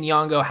 Lupita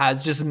Nyong'o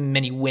has just as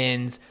many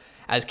wins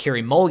as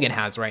Carey Mulligan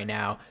has right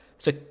now.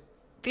 So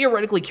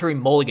theoretically, Carey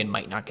Mulligan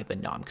might not get the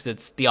nom because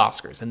it's the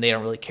Oscars and they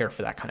don't really care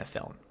for that kind of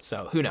film.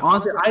 So who knows?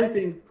 Honestly, I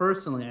think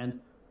personally, and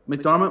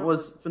McDormand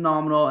was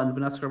phenomenal and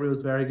Vanessa Kirby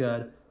was very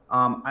good.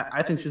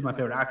 I think she's my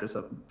favorite actress,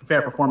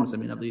 favorite performance,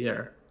 of the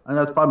year. And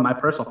that's probably my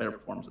personal favorite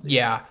performance of the year.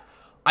 Yeah.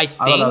 I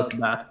thought that was the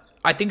best.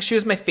 I think she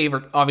was my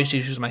favorite.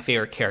 Obviously, she was my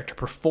favorite character.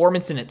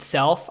 Performance in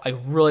itself, I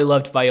really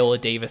loved Viola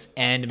Davis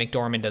and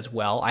McDormand as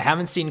well. I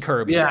haven't seen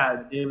Kirby.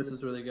 Yeah, Davis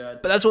is really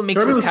good. But that's what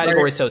makes this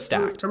category so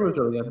stacked. Kirby was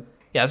really good.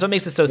 Yeah, that's what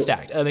makes it so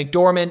stacked.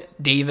 McDormand,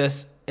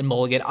 Davis, and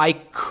Mulligan. I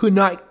could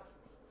not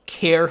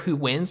care who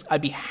wins.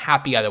 I'd be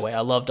happy either way.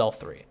 I loved all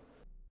 3.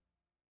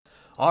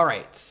 All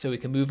right, so we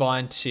can move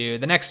on to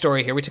the next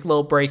story here. We took a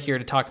little break here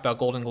to talk about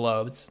Golden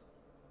Globes.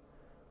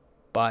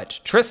 But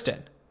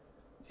Tristan.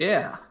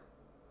 Yeah.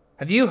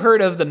 Have you heard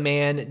of the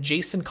man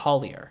Jason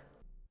Collier?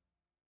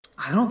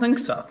 I don't think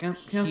so. Can't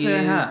say I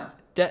have.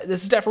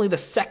 This is definitely the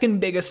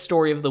second biggest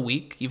story of the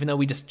week, even though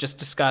we just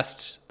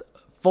discussed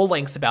full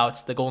lengths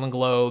about the Golden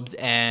Globes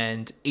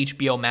and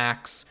HBO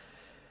Max.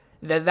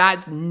 That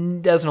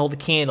doesn't hold a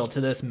candle to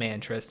this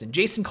man, Tristan.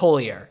 Jason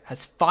Collier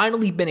has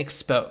finally been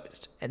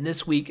exposed. And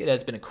this week it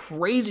has been a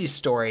crazy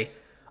story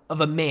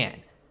of a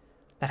man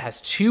that has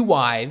 2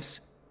 wives,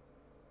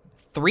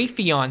 3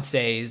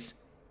 fiancés,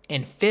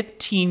 and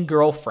 15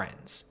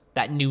 girlfriends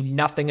that knew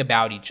nothing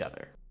about each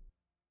other.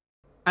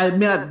 I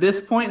mean, at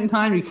this point in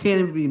time, you can't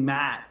even be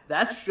mad.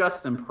 That's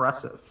just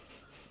impressive.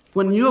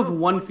 When you have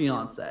 1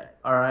 fiancé,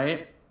 all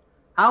right,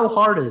 how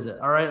hard is it,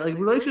 all right? Like,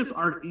 relationships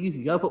aren't easy.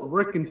 You gotta put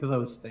work into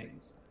those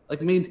things,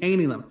 like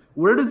maintaining them.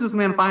 Where does this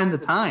man find the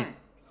time?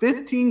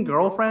 15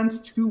 girlfriends,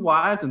 2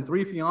 wives, and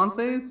 3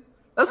 fiancés?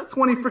 That's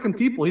 20 freaking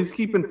people. He's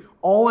keeping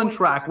all in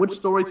track. Which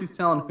stories he's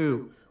telling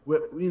who.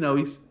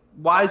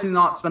 Why is he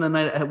not spending a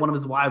night at one of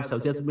his wives'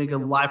 house? He has to make a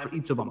lie for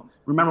each of them.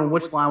 Remember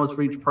which line was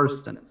for each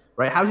person,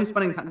 right? How is he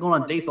spending time going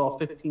on dates with all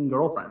 15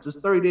 girlfriends? There's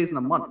 30 days in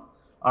a month,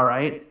 all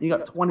right? You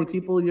got 20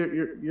 people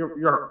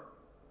you're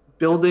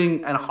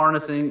building and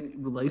harnessing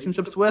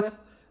relationships with.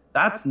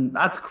 That's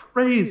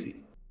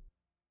crazy.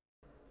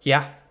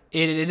 Yeah,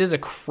 it is a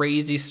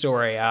crazy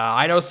story.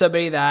 I know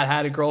somebody that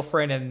had a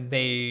girlfriend and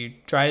they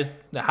tried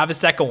to have a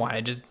second one,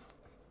 and just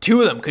 2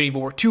 of them couldn't even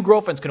work. 2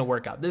 girlfriends couldn't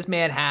work out. This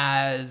man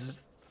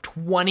has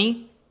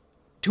 20.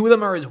 2 of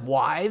them are his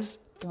wives.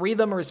 3 of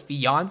them are his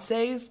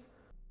fiancés.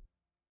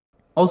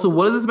 Also,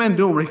 what is this man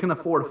doing where he can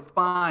afford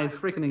 5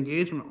 freaking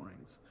engagement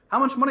rings? How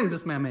much money is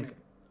this man making?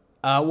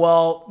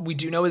 Well, we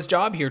do know his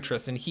job here,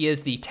 Tristan. He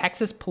is the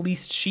Texas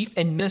Police Chief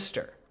and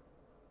Minister.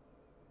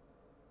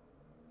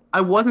 I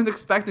wasn't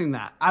expecting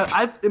that.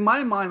 I in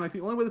my mind, like,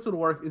 the only way this would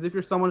work is if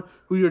you're someone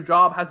who your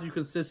job has you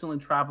consistently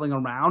traveling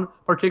around,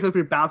 particularly if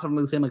you're bouncing from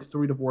the same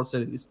 3 to 4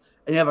 cities,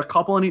 and you have a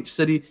couple in each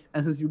city,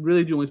 and since you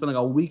really do only spend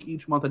a week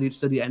each month in each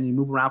city, and you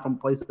move around from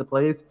place to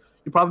place,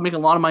 you probably make a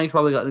lot of money. You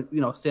probably got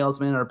a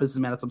salesman or a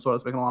businessman of some sort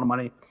that's making a lot of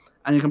money,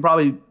 and you can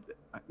probably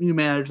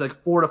manage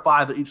 4 to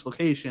 5 at each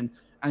location,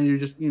 and you're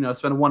just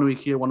spend 1 week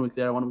here, 1 week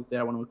there, 1 week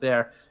there, 1 week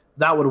there.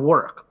 that would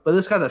work. But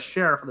this guy's a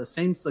sheriff of the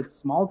same like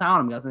small town.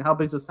 I'm guessing. How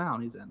big's this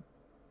town he's in?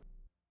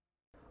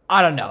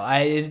 I don't know.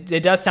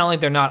 It does sound like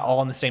they're not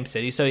all in the same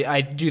city, so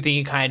I do think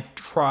he kind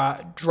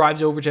of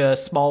drives over to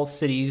small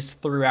cities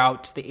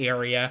throughout the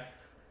area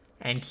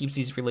and keeps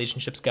these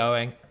relationships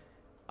going.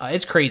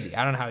 It's crazy.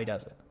 I don't know how he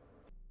does it.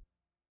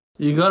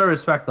 You gotta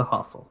respect the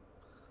hustle.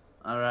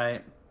 All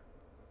right.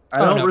 I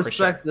don't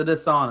respect the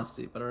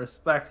dishonesty, but I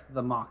respect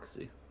the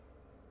moxie.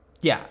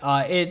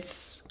 Yeah,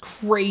 it's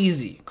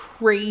crazy.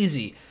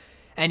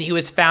 And he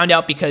was found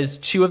out because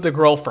two of the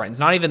girlfriends,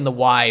 not even the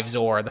wives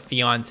or the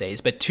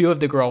fiancés, but two of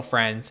the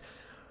girlfriends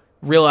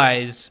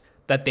realized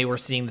that they were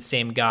seeing the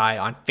same guy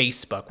on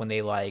Facebook when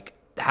they like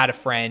had a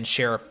friend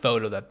share a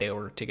photo that they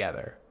were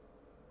together.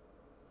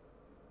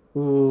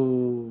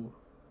 Ooh,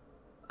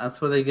 that's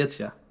where they get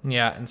you.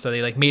 Yeah, and so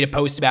they like made a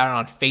post about it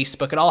on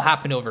Facebook. It all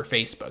happened over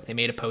Facebook. They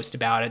made a post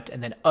about it,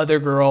 and then other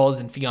girls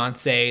and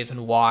fiancés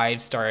and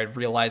wives started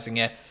realizing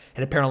it,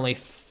 and apparently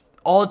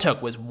all it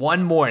took was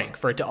one morning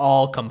for it to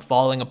all come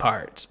falling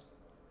apart.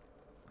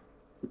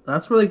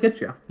 That's where they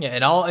get you. Yeah,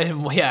 all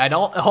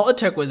it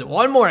took was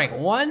one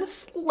morning, one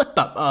slip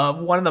up of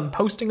one of them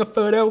posting a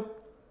photo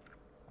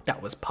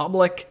that was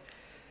public,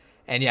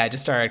 and yeah, it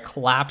just started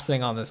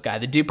collapsing on this guy.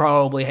 The dude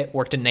probably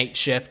worked a night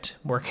shift,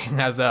 working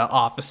as an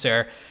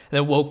officer, and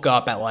then woke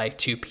up at like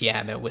 2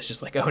 p.m. and was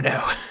just like, oh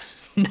no,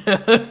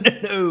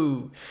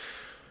 no.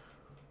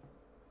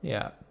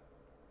 Yeah.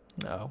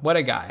 No, what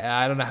a guy.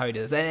 I don't know how he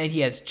does this. And he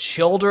has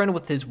children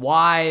with his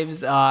wives.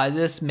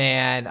 This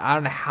man, I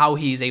don't know how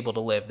he's able to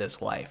live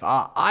this life.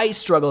 I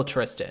struggle,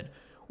 Tristan,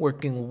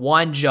 working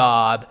one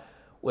job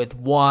with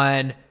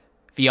one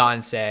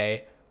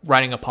fiance,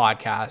 running a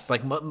podcast.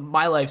 Like,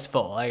 my life's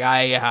full. Like,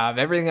 I have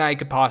everything I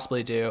could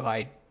possibly do.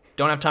 I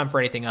don't have time for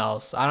anything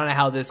else. I don't know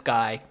how this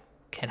guy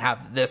can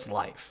have this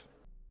life.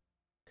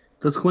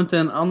 Because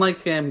Quentin,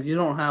 unlike him, you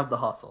don't have the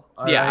hustle.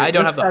 Yeah, right? I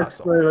don't have the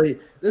hustle. Clearly,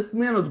 this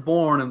man was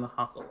born in the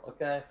hustle,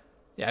 okay?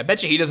 Yeah, I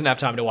bet you he doesn't have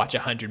time to watch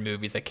 100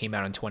 movies that came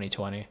out in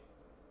 2020.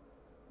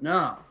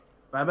 No.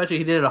 But I bet you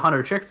he did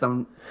 100 chicks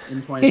in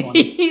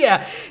 2020.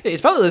 Yeah.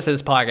 He's probably listening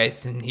to this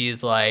podcast and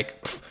he's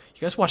like,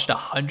 you guys watched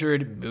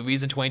 100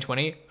 movies in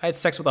 2020? I had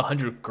sex with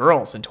 100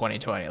 girls in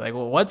 2020. Like,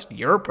 well, what's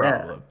your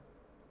problem? Yeah.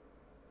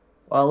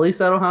 Well, at least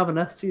I don't have an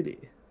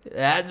STD.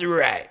 That's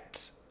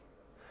right.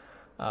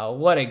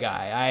 What a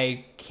guy.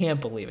 I can't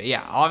believe it.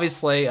 Yeah,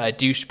 obviously a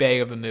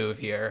douchebag of a move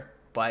here,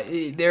 but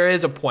there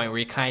is a point where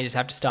you kind of just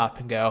have to stop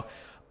and go,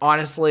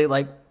 honestly,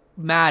 like,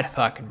 mad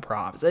fucking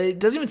props. It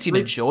doesn't even seem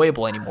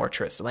enjoyable anymore,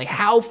 Tristan. Like,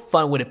 how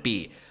fun would it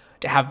be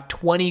to have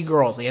 20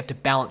 girls that you have to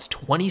balance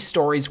 20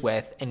 stories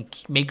with and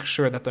make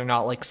sure that they're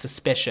not, like,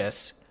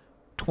 suspicious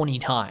 20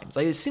 times?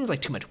 Like, it seems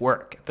like too much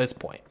work at this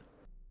point.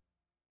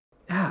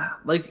 Yeah,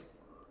 like,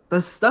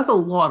 that's a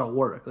lot of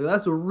work. Like,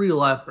 that's a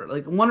real effort.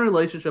 Like, one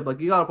relationship, like,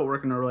 you gotta put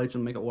work in a relationship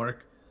to make it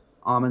work,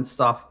 and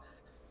stuff.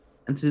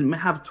 And to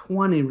have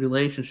 20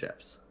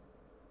 relationships,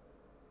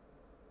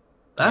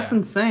 that's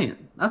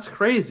insane. That's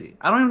crazy.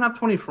 I don't even have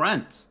 20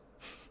 friends.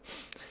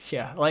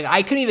 Yeah, like,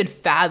 I couldn't even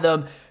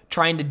fathom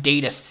trying to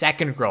date a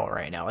second girl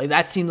right now. Like,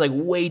 that seems like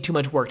way too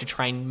much work to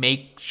try and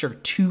make sure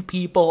two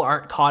people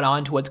aren't caught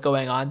on to what's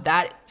going on.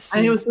 That seems...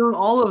 And he was doing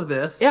all of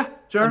this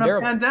during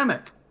a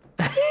pandemic.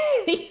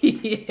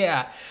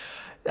 Yeah,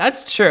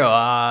 that's true.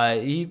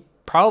 He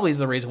probably is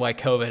the reason why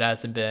COVID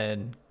hasn't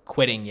been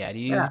quitting yet.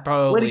 He's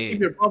probably... Way to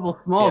keep your bubble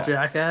small,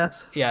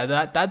 jackass.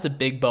 Yeah, that's a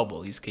big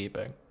bubble he's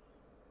keeping.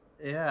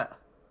 Yeah.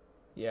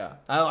 Yeah.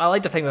 I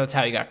like to think that's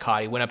how he got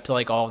caught. He went up to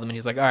like all of them and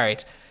he's like, all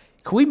right,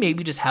 could we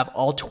maybe just have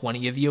all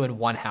 20 of you in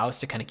one house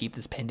to kind of keep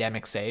this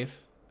pandemic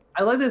safe?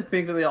 I like to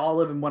think that they all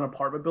live in one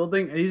apartment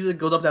building and he just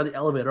goes up down the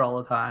elevator all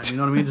the time. You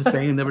know what I mean? Just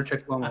banging different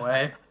chicks along the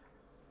way.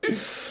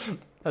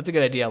 That's a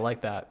good idea. I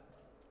like that.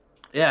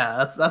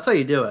 Yeah, that's how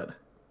you do it.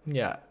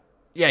 Yeah.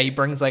 Yeah, he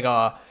brings like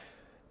a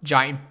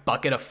giant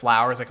bucket of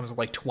flowers that comes with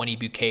like 20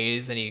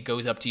 bouquets and he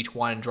goes up to each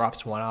one and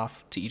drops one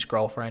off to each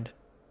girlfriend.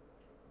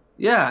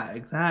 Yeah,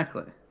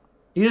 exactly.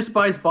 He just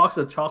buys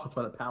boxes of chocolates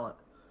by the pallet.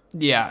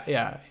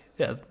 Yeah.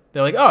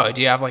 They're like, oh,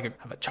 do you have like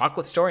a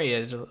chocolate store?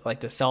 You like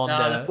to sell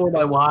them to... for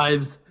my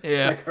wives.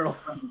 Yeah. My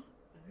girlfriends.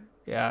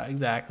 Yeah,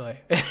 exactly.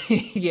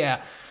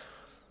 Yeah.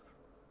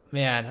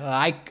 Man,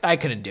 I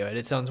couldn't do it.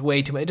 It sounds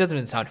way too much. It doesn't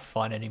even sound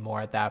fun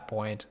anymore at that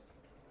point.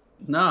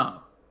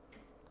 No.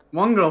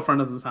 One girlfriend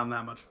doesn't sound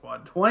that much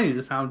fun. 20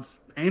 just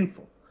sounds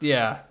painful.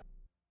 Yeah.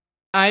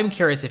 I'm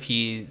curious if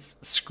he's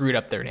screwed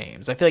up their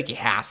names. I feel like he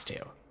has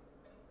to.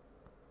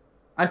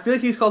 I feel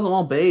like he calls them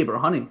all babe or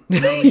honey. You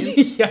know what I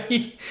mean? Yeah,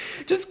 he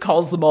just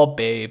calls them all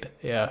babe.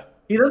 Yeah.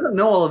 He doesn't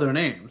know all of their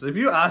names. If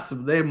you ask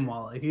him, name them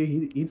all, like,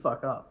 he'd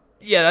fuck up.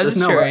 Yeah, that's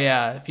true.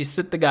 Yeah. If you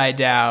sit the guy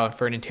down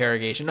for an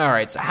interrogation, all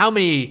right, so how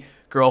many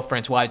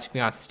girlfriends, wives,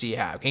 fiancés do you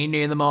have? Can you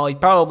name them all?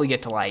 He'd probably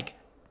get to like,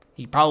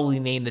 he'd probably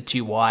name the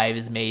two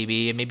wives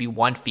maybe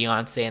one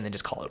fiance and then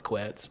just call it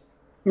quits.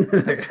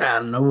 I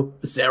don't know,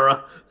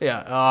 Sarah.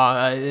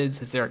 Yeah. Is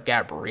there a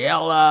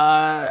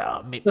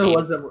Gabriella? Maybe. One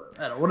of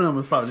them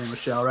was probably named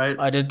Michelle, right?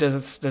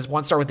 Does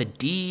one start with a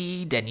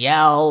D?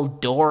 Danielle,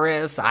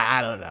 Doris?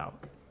 I don't know.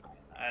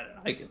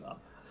 I give up.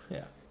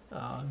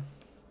 Yeah.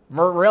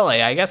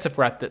 Really, I guess if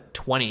we're at the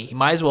 20, he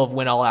might as well have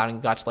went all out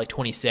and got to like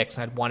 26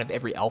 and had one of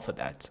every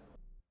alphabet.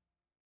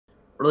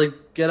 Or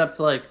like get up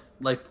to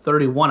like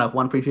 31 of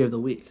one for each day of the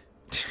week.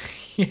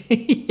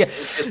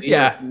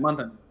 Yeah.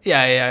 Month.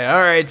 Yeah.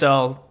 All right,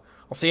 so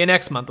I'll see you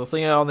next month. I'll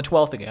see you on the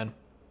 12th again.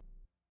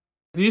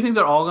 Do you think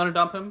they're all gonna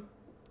dump him?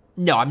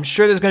 No, I'm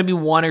sure there's going to be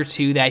one or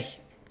two that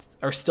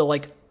are still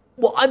like,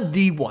 well, I'm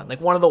the one. Like,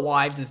 one of the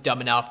wives is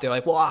dumb enough. They're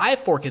like, well, I have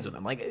 4 kids with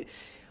him. Like,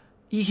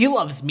 he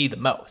loves me the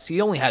most.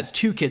 He only has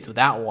 2 kids with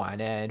that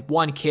one and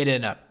 1 kid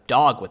and a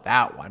dog with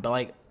that one. But,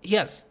 like, he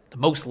has the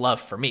most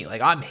love for me.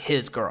 Like, I'm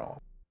his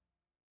girl.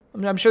 I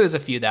mean, I'm sure there's a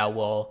few that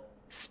will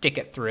stick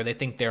it through. They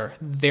think they're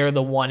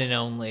the one and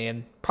only.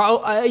 And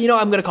probably,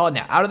 I'm going to call it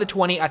now. Out of the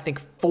 20, I think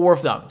 4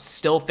 of them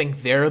still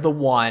think they're the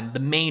one, the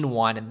main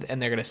one,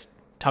 and they're going to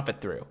tough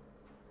it through.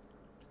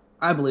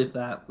 I believe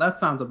that. That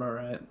sounds about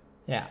right.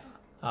 Yeah.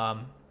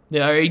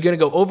 Yeah. Are you gonna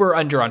go over or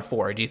under on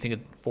 4? Do you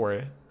think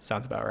 4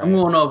 sounds about right? I'm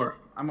going over.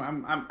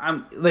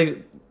 I'm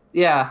like,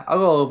 yeah, I'll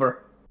go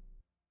over.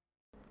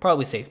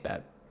 Probably safe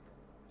bet.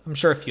 I'm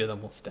sure a few of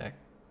them will stick.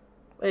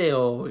 They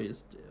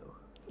always do.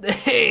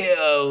 They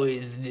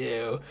always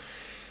do.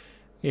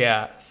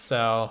 Yeah.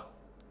 So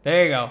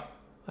there you go.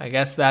 I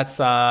guess that's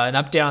an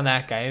update on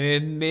that guy.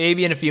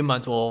 Maybe in a few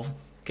months we'll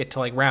get to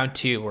like round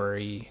 2 where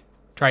he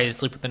tries to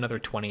sleep with another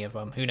 20 of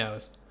them. Who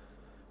knows?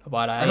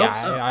 But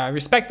I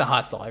respect the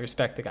hustle. I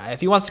respect the guy. If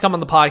he wants to come on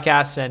the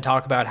podcast and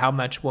talk about how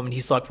much woman he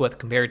slept with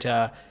compared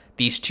to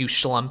these 2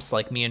 schlumps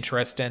like me and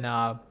Tristan,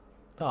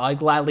 I'd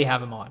gladly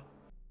have him on.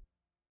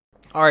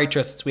 All right,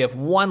 Tristan, so we have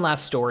one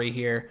last story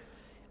here.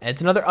 And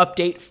it's another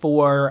update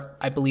for,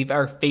 I believe,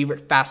 our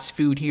favorite fast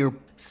food here,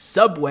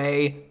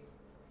 Subway.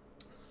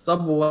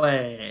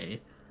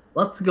 Subway.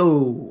 Let's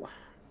go.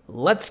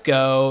 Let's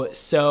go.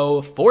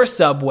 So for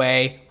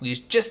Subway, we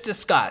just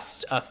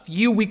discussed a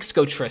few weeks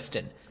ago,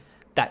 Tristan,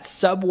 that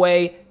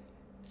Subway's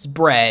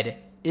bread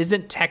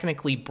isn't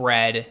technically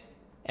bread,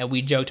 and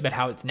we joked about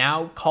how it's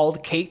now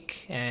called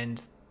cake,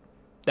 and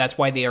that's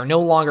why they are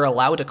no longer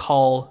allowed to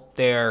call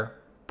their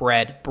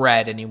bread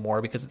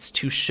anymore because it's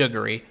too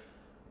sugary.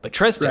 But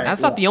Tristan,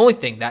 that's not the only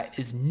thing that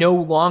is no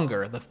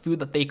longer the food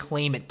that they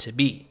claim it to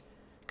be.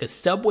 Because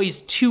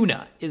Subway's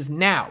tuna is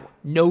now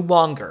no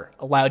longer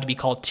allowed to be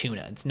called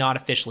tuna. It's not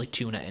officially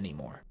tuna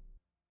anymore.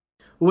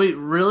 Wait,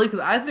 really? Because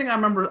I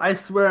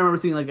swear I remember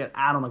seeing like an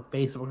ad on like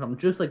Facebook or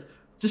something,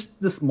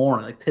 just this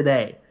morning, like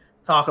today,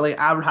 talking like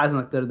advertising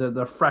like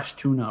their fresh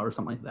tuna or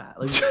something like that.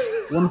 Like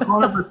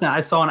 100%,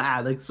 I saw an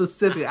ad like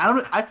specifically.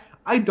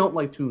 I don't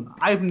like tuna.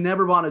 I've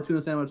never bought a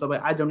tuna sandwich. Subway.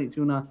 I don't eat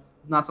tuna.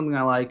 It's not something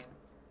I like.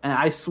 And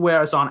I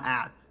swear I saw an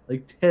ad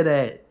like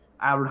today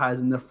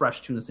advertising their fresh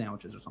tuna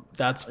sandwiches or something.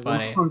 That's like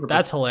funny. 100%.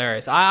 That's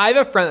hilarious. I have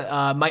a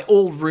friend, my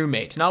old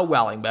roommate, not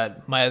Welling,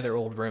 but my other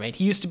old roommate.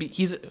 He used to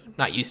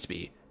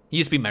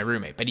be my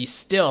roommate, but he's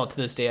still to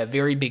this day a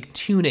very big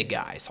tuna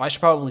guy. So I should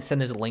probably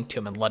send his link to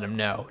him and let him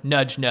know.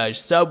 Nudge, nudge.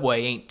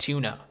 Subway ain't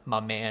tuna, my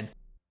man.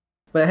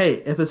 But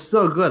hey, if it's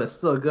still good, it's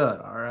still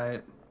good. All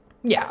right.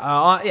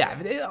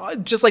 Yeah.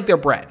 Just like their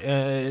bread.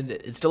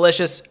 It's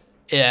delicious.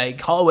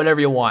 Call it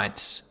whatever you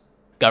want.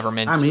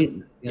 Government. I'm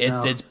eating.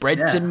 It's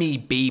bread to me,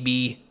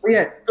 baby.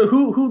 Yeah. So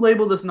who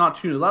labeled this not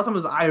tuna? Last time it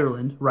was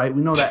Ireland, right?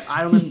 We know that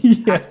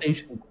Ireland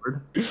taxation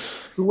board.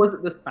 Who was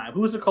it this time?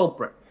 Who was the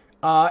culprit?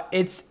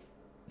 It's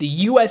the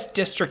U.S.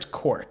 District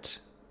Court,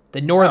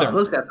 the northern.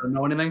 Those guys don't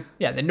know anything.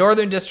 Yeah, the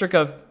Northern District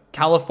of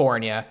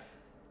California.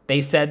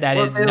 They said that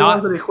is not. The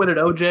ones that acquitted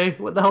OJ.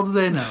 What the hell do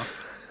they know?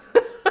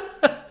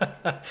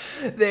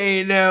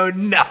 They know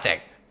nothing.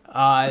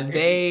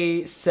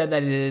 They said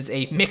that it is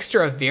a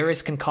mixture of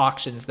various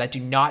concoctions that do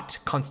not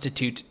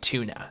constitute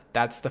tuna.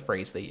 That's the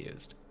phrase they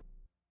used.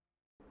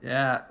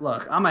 Yeah,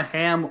 look, I'm a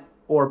ham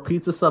or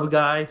pizza sub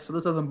guy, so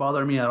this doesn't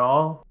bother me at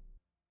all.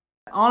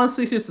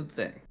 Honestly, here's the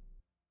thing.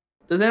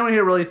 Does anyone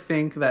here really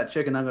think that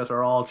chicken nuggets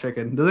are all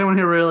chicken? Does anyone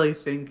here really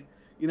think,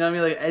 you know what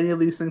I mean, like any of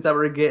these things that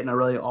we're getting are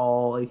really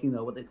all, like, you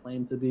know, what they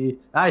claim to be?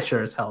 I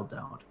sure as hell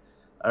don't.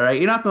 All right,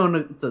 you're not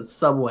going to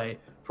Subway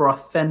for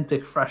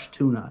authentic fresh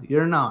tuna.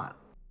 You're not.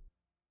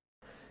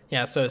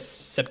 Yeah, so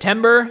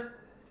September,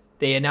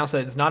 they announced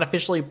that it's not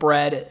officially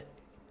bread.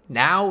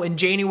 Now in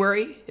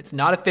January, it's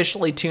not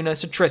officially tuna.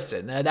 So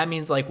Tristan, that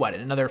means like what?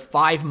 In another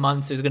 5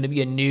 months, there's going to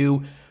be a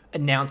new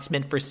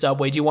announcement for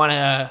Subway. Do you want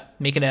to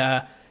make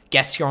a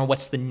guess here on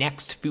what's the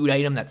next food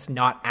item that's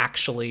not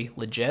actually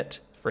legit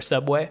for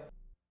Subway?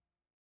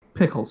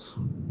 Pickles.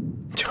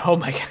 Oh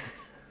my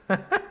god.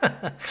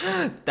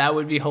 That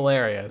would be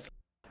hilarious.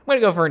 I'm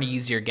going to go for an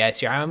easier guess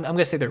here. I'm going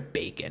to say they're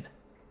bacon.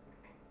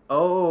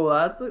 Oh,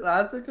 that's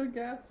a good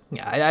guess.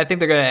 Yeah, I think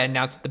they're going to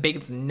announce that the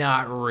bacon's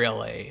not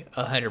really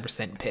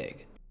 100%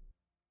 pig.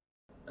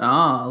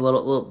 Ah, a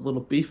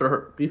little beef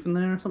in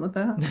there or something like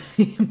that?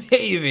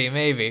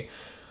 Maybe.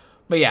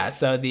 But yeah,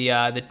 so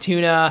the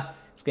tuna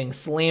It's getting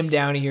slammed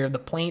down here. The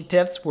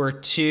plaintiffs were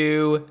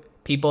two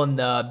people in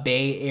the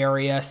Bay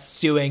Area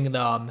suing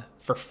them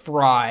for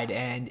fraud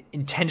and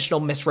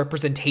intentional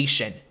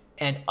misrepresentation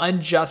and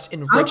unjust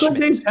How can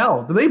they enrichment.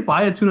 tell? Do they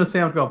buy a tuna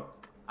sandwich? And go,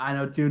 I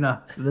know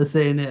tuna. This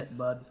ain't it,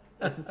 bud.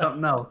 This is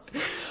something else.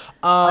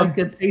 I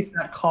could taste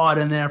that cod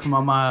in there from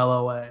a mile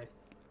away.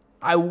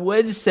 I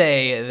would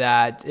say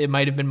that it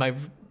might have been my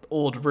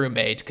old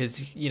roommate because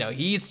he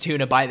eats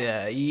tuna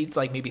he eats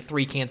like maybe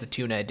 3 cans of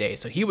tuna a day,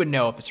 so he would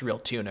know if it's real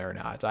tuna or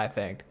not, I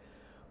think.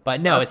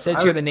 But no, it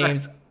says here the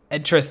names.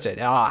 And Tristan,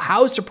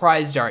 how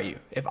surprised are you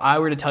if I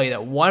were to tell you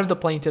that one of the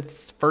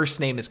plaintiffs' first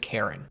name is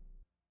Karen?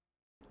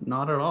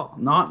 Not at all.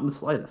 Not in the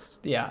slightest.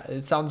 Yeah,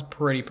 it sounds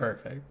pretty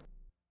perfect.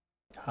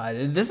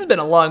 This has been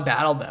a long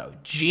battle, though.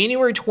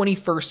 January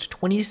 21st,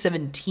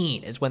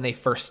 2017 is when they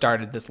first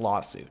started this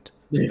lawsuit.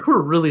 They were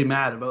really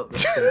mad about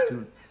this thing,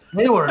 too.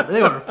 They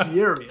were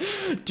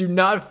furious. Do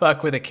not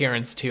fuck with a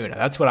Karen's tuna.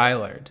 That's what I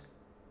learned.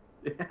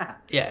 Yeah.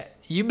 Yeah,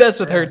 you mess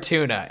with her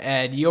tuna,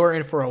 and you're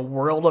in for a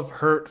world of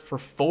hurt for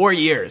 4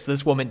 years.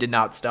 This woman did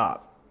not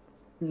stop.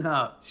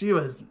 No, she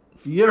was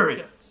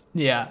furious.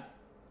 Yeah.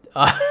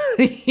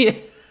 Yeah.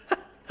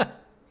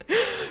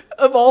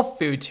 Of all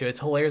food, too, it's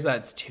hilarious that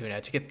it's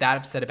tuna. To get that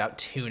upset about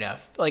tuna,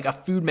 like a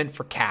food meant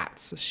for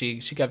cats. She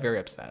got very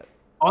upset.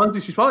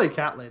 Honestly, she's probably a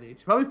cat lady.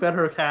 She probably fed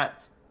her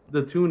cats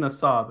the tuna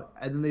sub,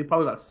 and then they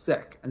probably got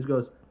sick. And she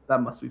goes,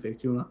 that must be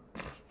fake tuna.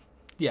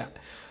 Yeah.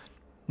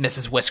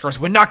 Mrs. Whiskers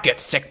would not get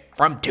sick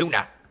from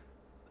tuna.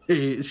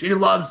 She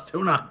loves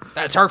tuna.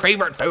 That's her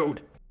favorite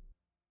food.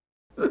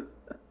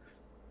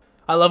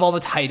 I love all the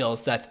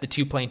titles that the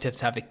two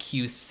plaintiffs have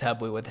accused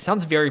Subway with. It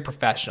sounds very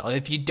professional.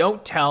 If you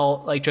don't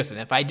tell, like Tristan,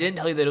 if I didn't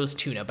tell you that it was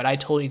tuna, but I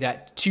told you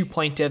that two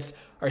plaintiffs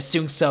are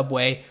suing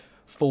Subway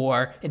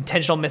for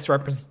intentional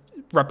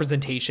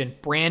misrepresentation,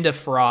 brand of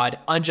fraud,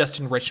 unjust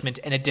enrichment,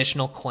 and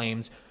additional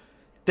claims,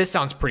 this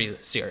sounds pretty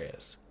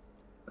serious.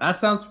 That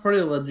sounds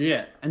pretty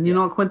legit. And you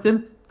know what,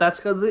 Quentin? That's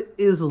because it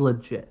is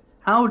legit.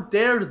 How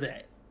dare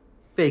they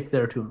fake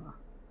their tuna?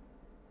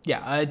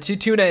 Yeah,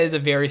 tuna is a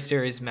very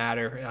serious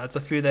matter. It's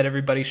a food that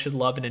everybody should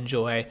love and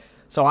enjoy.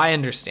 So I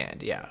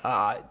understand,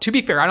 yeah. To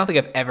be fair, I don't think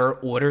I've ever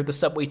ordered the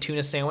Subway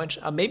tuna sandwich.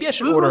 Maybe I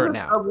should order it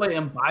now. Subway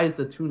and buys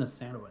the tuna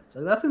sandwich.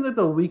 Like, that seems like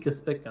the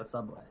weakest pick at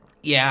Subway.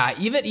 Yeah,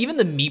 even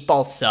the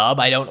meatball sub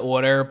I don't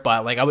order,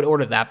 but like I would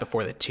order that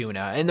before the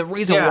tuna. And the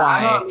reason why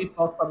I'm not a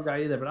meatball sub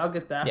guy either, but I'll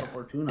get that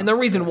before tuna. And the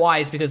reason why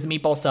is because the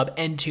meatball sub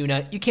and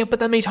tuna, you can't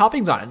put that many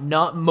toppings on it.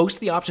 Not most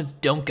of the options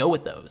don't go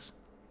with those.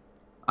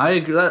 I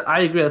agree.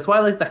 That's why I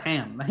like the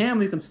ham. The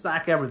ham you can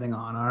stack everything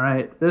on. All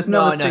right. There's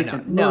no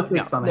mistake. No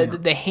mistakes on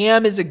ham. The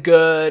ham is a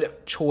good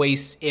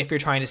choice if you're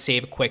trying to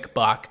save a quick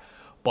buck.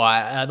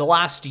 But the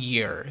last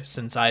year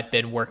since I've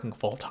been working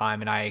full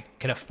time and I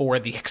can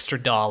afford the extra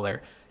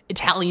dollar,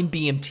 Italian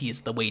BMT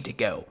is the way to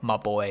go, my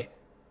boy.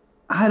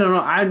 I don't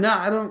know. I don't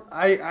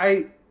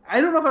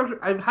know if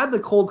I've had the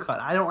cold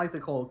cut. I don't like the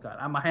cold cut.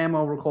 I'm a ham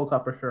over cold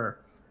cut for sure.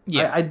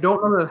 Yeah. I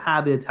don't know if I've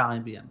had the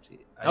Italian BMT.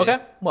 Okay,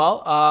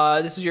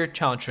 well, this is your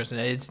challenge,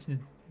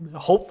 Tristan.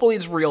 Hopefully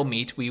it's real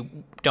meat. We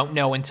don't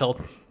know until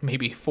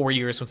maybe 4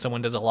 years when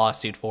someone does a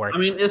lawsuit for it. I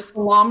mean, is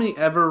salami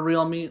ever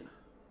real meat?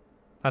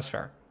 That's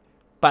fair.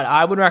 But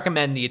I would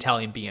recommend the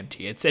Italian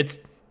BMT. It's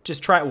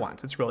just try it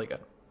once. It's really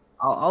good.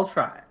 I'll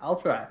try. I'll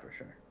try for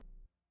sure.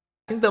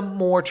 I think the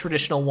more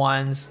traditional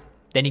ones,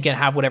 then you can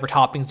have whatever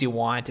toppings you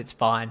want. It's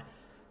fun.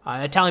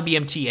 Italian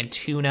BMT and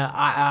tuna,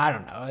 I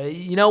don't know.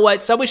 You know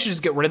what? Subway should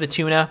just get rid of the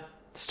tuna.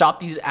 Stop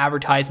these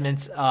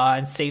advertisements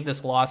and save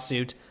this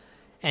lawsuit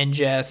and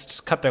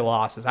just cut their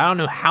losses. I don't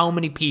know how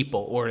many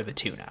people order the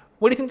tuna.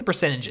 What do you think the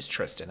percentage is,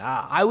 Tristan?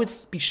 I would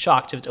be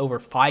shocked if it's over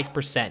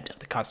 5% of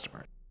the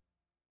customers.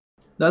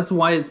 That's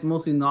why it's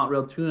mostly not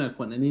real tuna,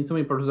 Quentin. It needs so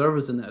many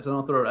preservatives in there, so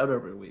don't throw it out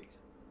every week.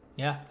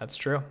 Yeah, that's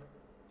true.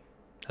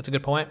 That's a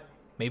good point.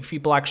 Maybe if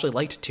people actually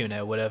liked tuna,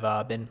 it would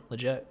have been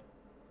legit.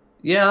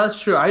 Yeah,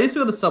 that's true. I used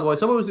to go to Subway.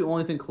 Subway was the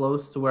only thing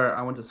close to where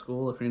I went to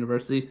school for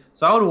university.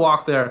 So I would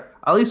walk there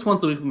at least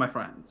once a week with my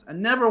friends.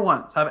 And never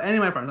once have any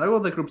of my friends. I go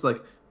with like groups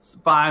like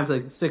 5,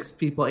 like 6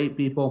 people, 8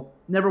 people.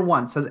 Never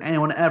once has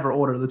anyone ever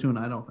ordered the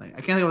tuna, I don't think. I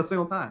can't think of a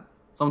single time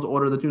someone's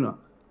ordered the tuna.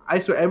 I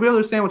swear every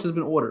other sandwich has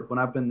been ordered when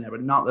I've been there,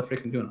 but not the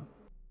freaking tuna.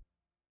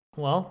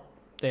 Well,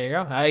 there you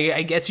go.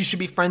 I guess you should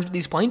be friends with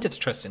these plaintiffs,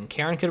 Tristan.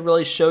 Karen could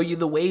really show you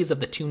the ways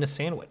of the tuna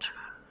sandwich.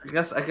 I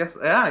guess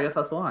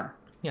that's why.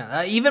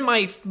 Yeah, even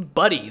my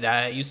buddy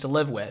that I used to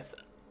live with,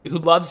 who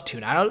loves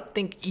tuna, I don't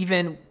think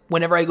even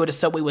whenever I go to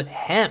Subway with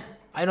him,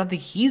 I don't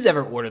think he's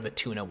ever ordered the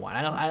tuna one.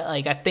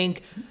 I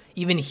think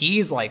even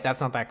he's like, that's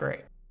not that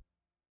great.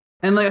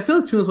 And like, I feel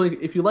like tuna's like,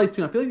 if you like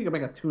tuna, I feel like you can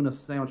make a tuna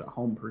sandwich at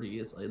home pretty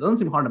easily. It doesn't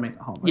seem hard to make at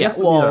home. Yeah,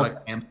 well,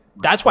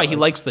 that's why he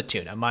likes the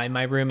tuna.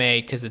 My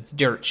roommate, because it's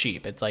dirt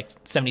cheap. It's like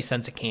 70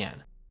 cents a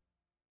can.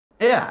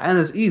 Yeah, and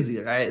it's easy,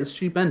 right? It's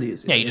cheap and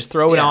easy. Yeah, you just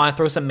throw it on,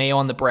 throw some mayo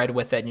on the bread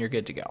with it, and you're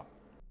good to go.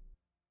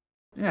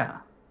 Yeah,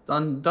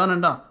 done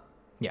and done.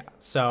 Yeah,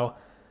 so,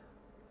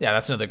 yeah,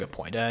 that's another good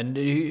point. And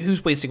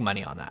who's wasting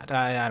money on that?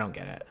 I don't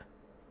get it.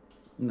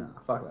 No,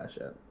 fuck that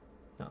shit.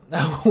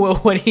 Well,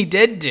 what he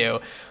did do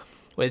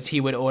was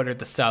he would order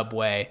the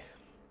Subway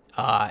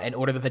and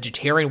order the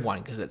vegetarian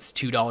one because it's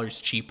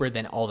 $2 cheaper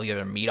than all the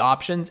other meat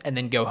options, and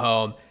then go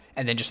home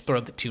and then just throw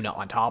the tuna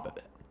on top of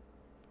it.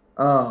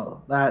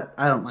 Oh, that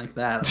I don't like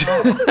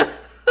that.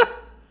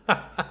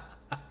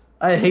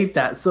 I hate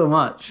that so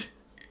much.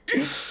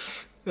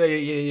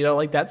 You don't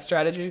like that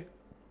strategy?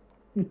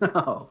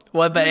 No.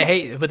 Well,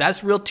 but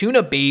that's real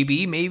tuna,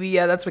 baby. Maybe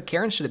that's what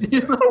Karen should have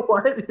been You doing. know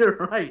what? You're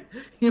right.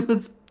 He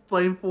was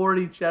playing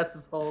 40 chess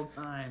this whole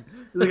time.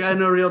 He's like, I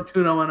know real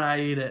tuna when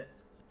I eat it.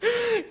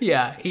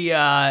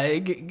 Yeah,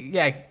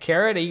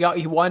 Karen.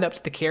 He wound up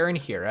to the Karen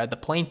here. The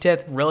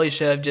plaintiff really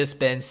should have just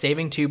been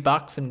saving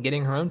 $2 and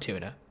getting her own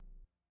tuna.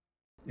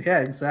 Yeah,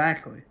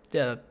 exactly.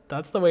 Yeah,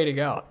 that's the way to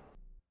go.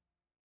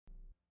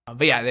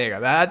 But yeah, there you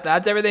go.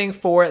 That's everything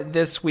for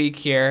this week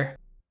here.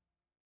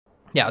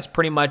 Yeah, it's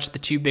pretty much the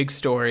two big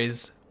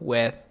stories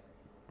with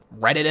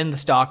Reddit in the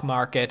stock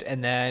market,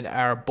 and then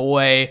our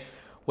boy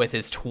with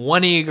his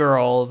 20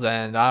 girls,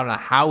 and I don't know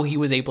how he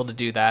was able to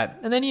do that.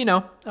 And then,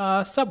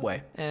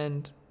 Subway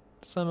and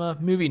some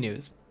movie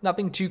news.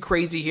 Nothing too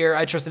crazy here.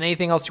 I trust in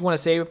anything else you want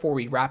to say before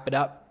we wrap it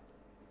up?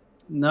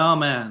 No,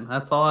 man.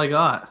 That's all I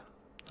got.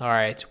 All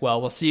right.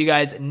 Well, we'll see you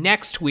guys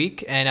next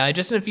week. And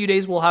just in a few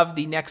days, we'll have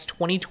the next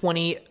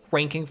 2020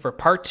 ranking for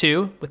part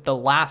 2 with the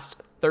last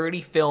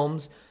 30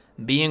 films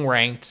being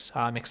ranked.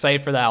 I'm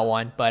excited for that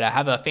one. But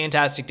have a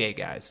fantastic day,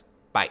 guys.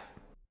 Bye.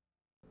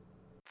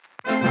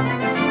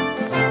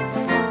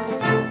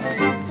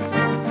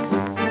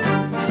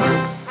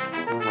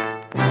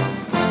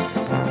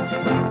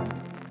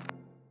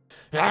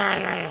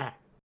 Yeah.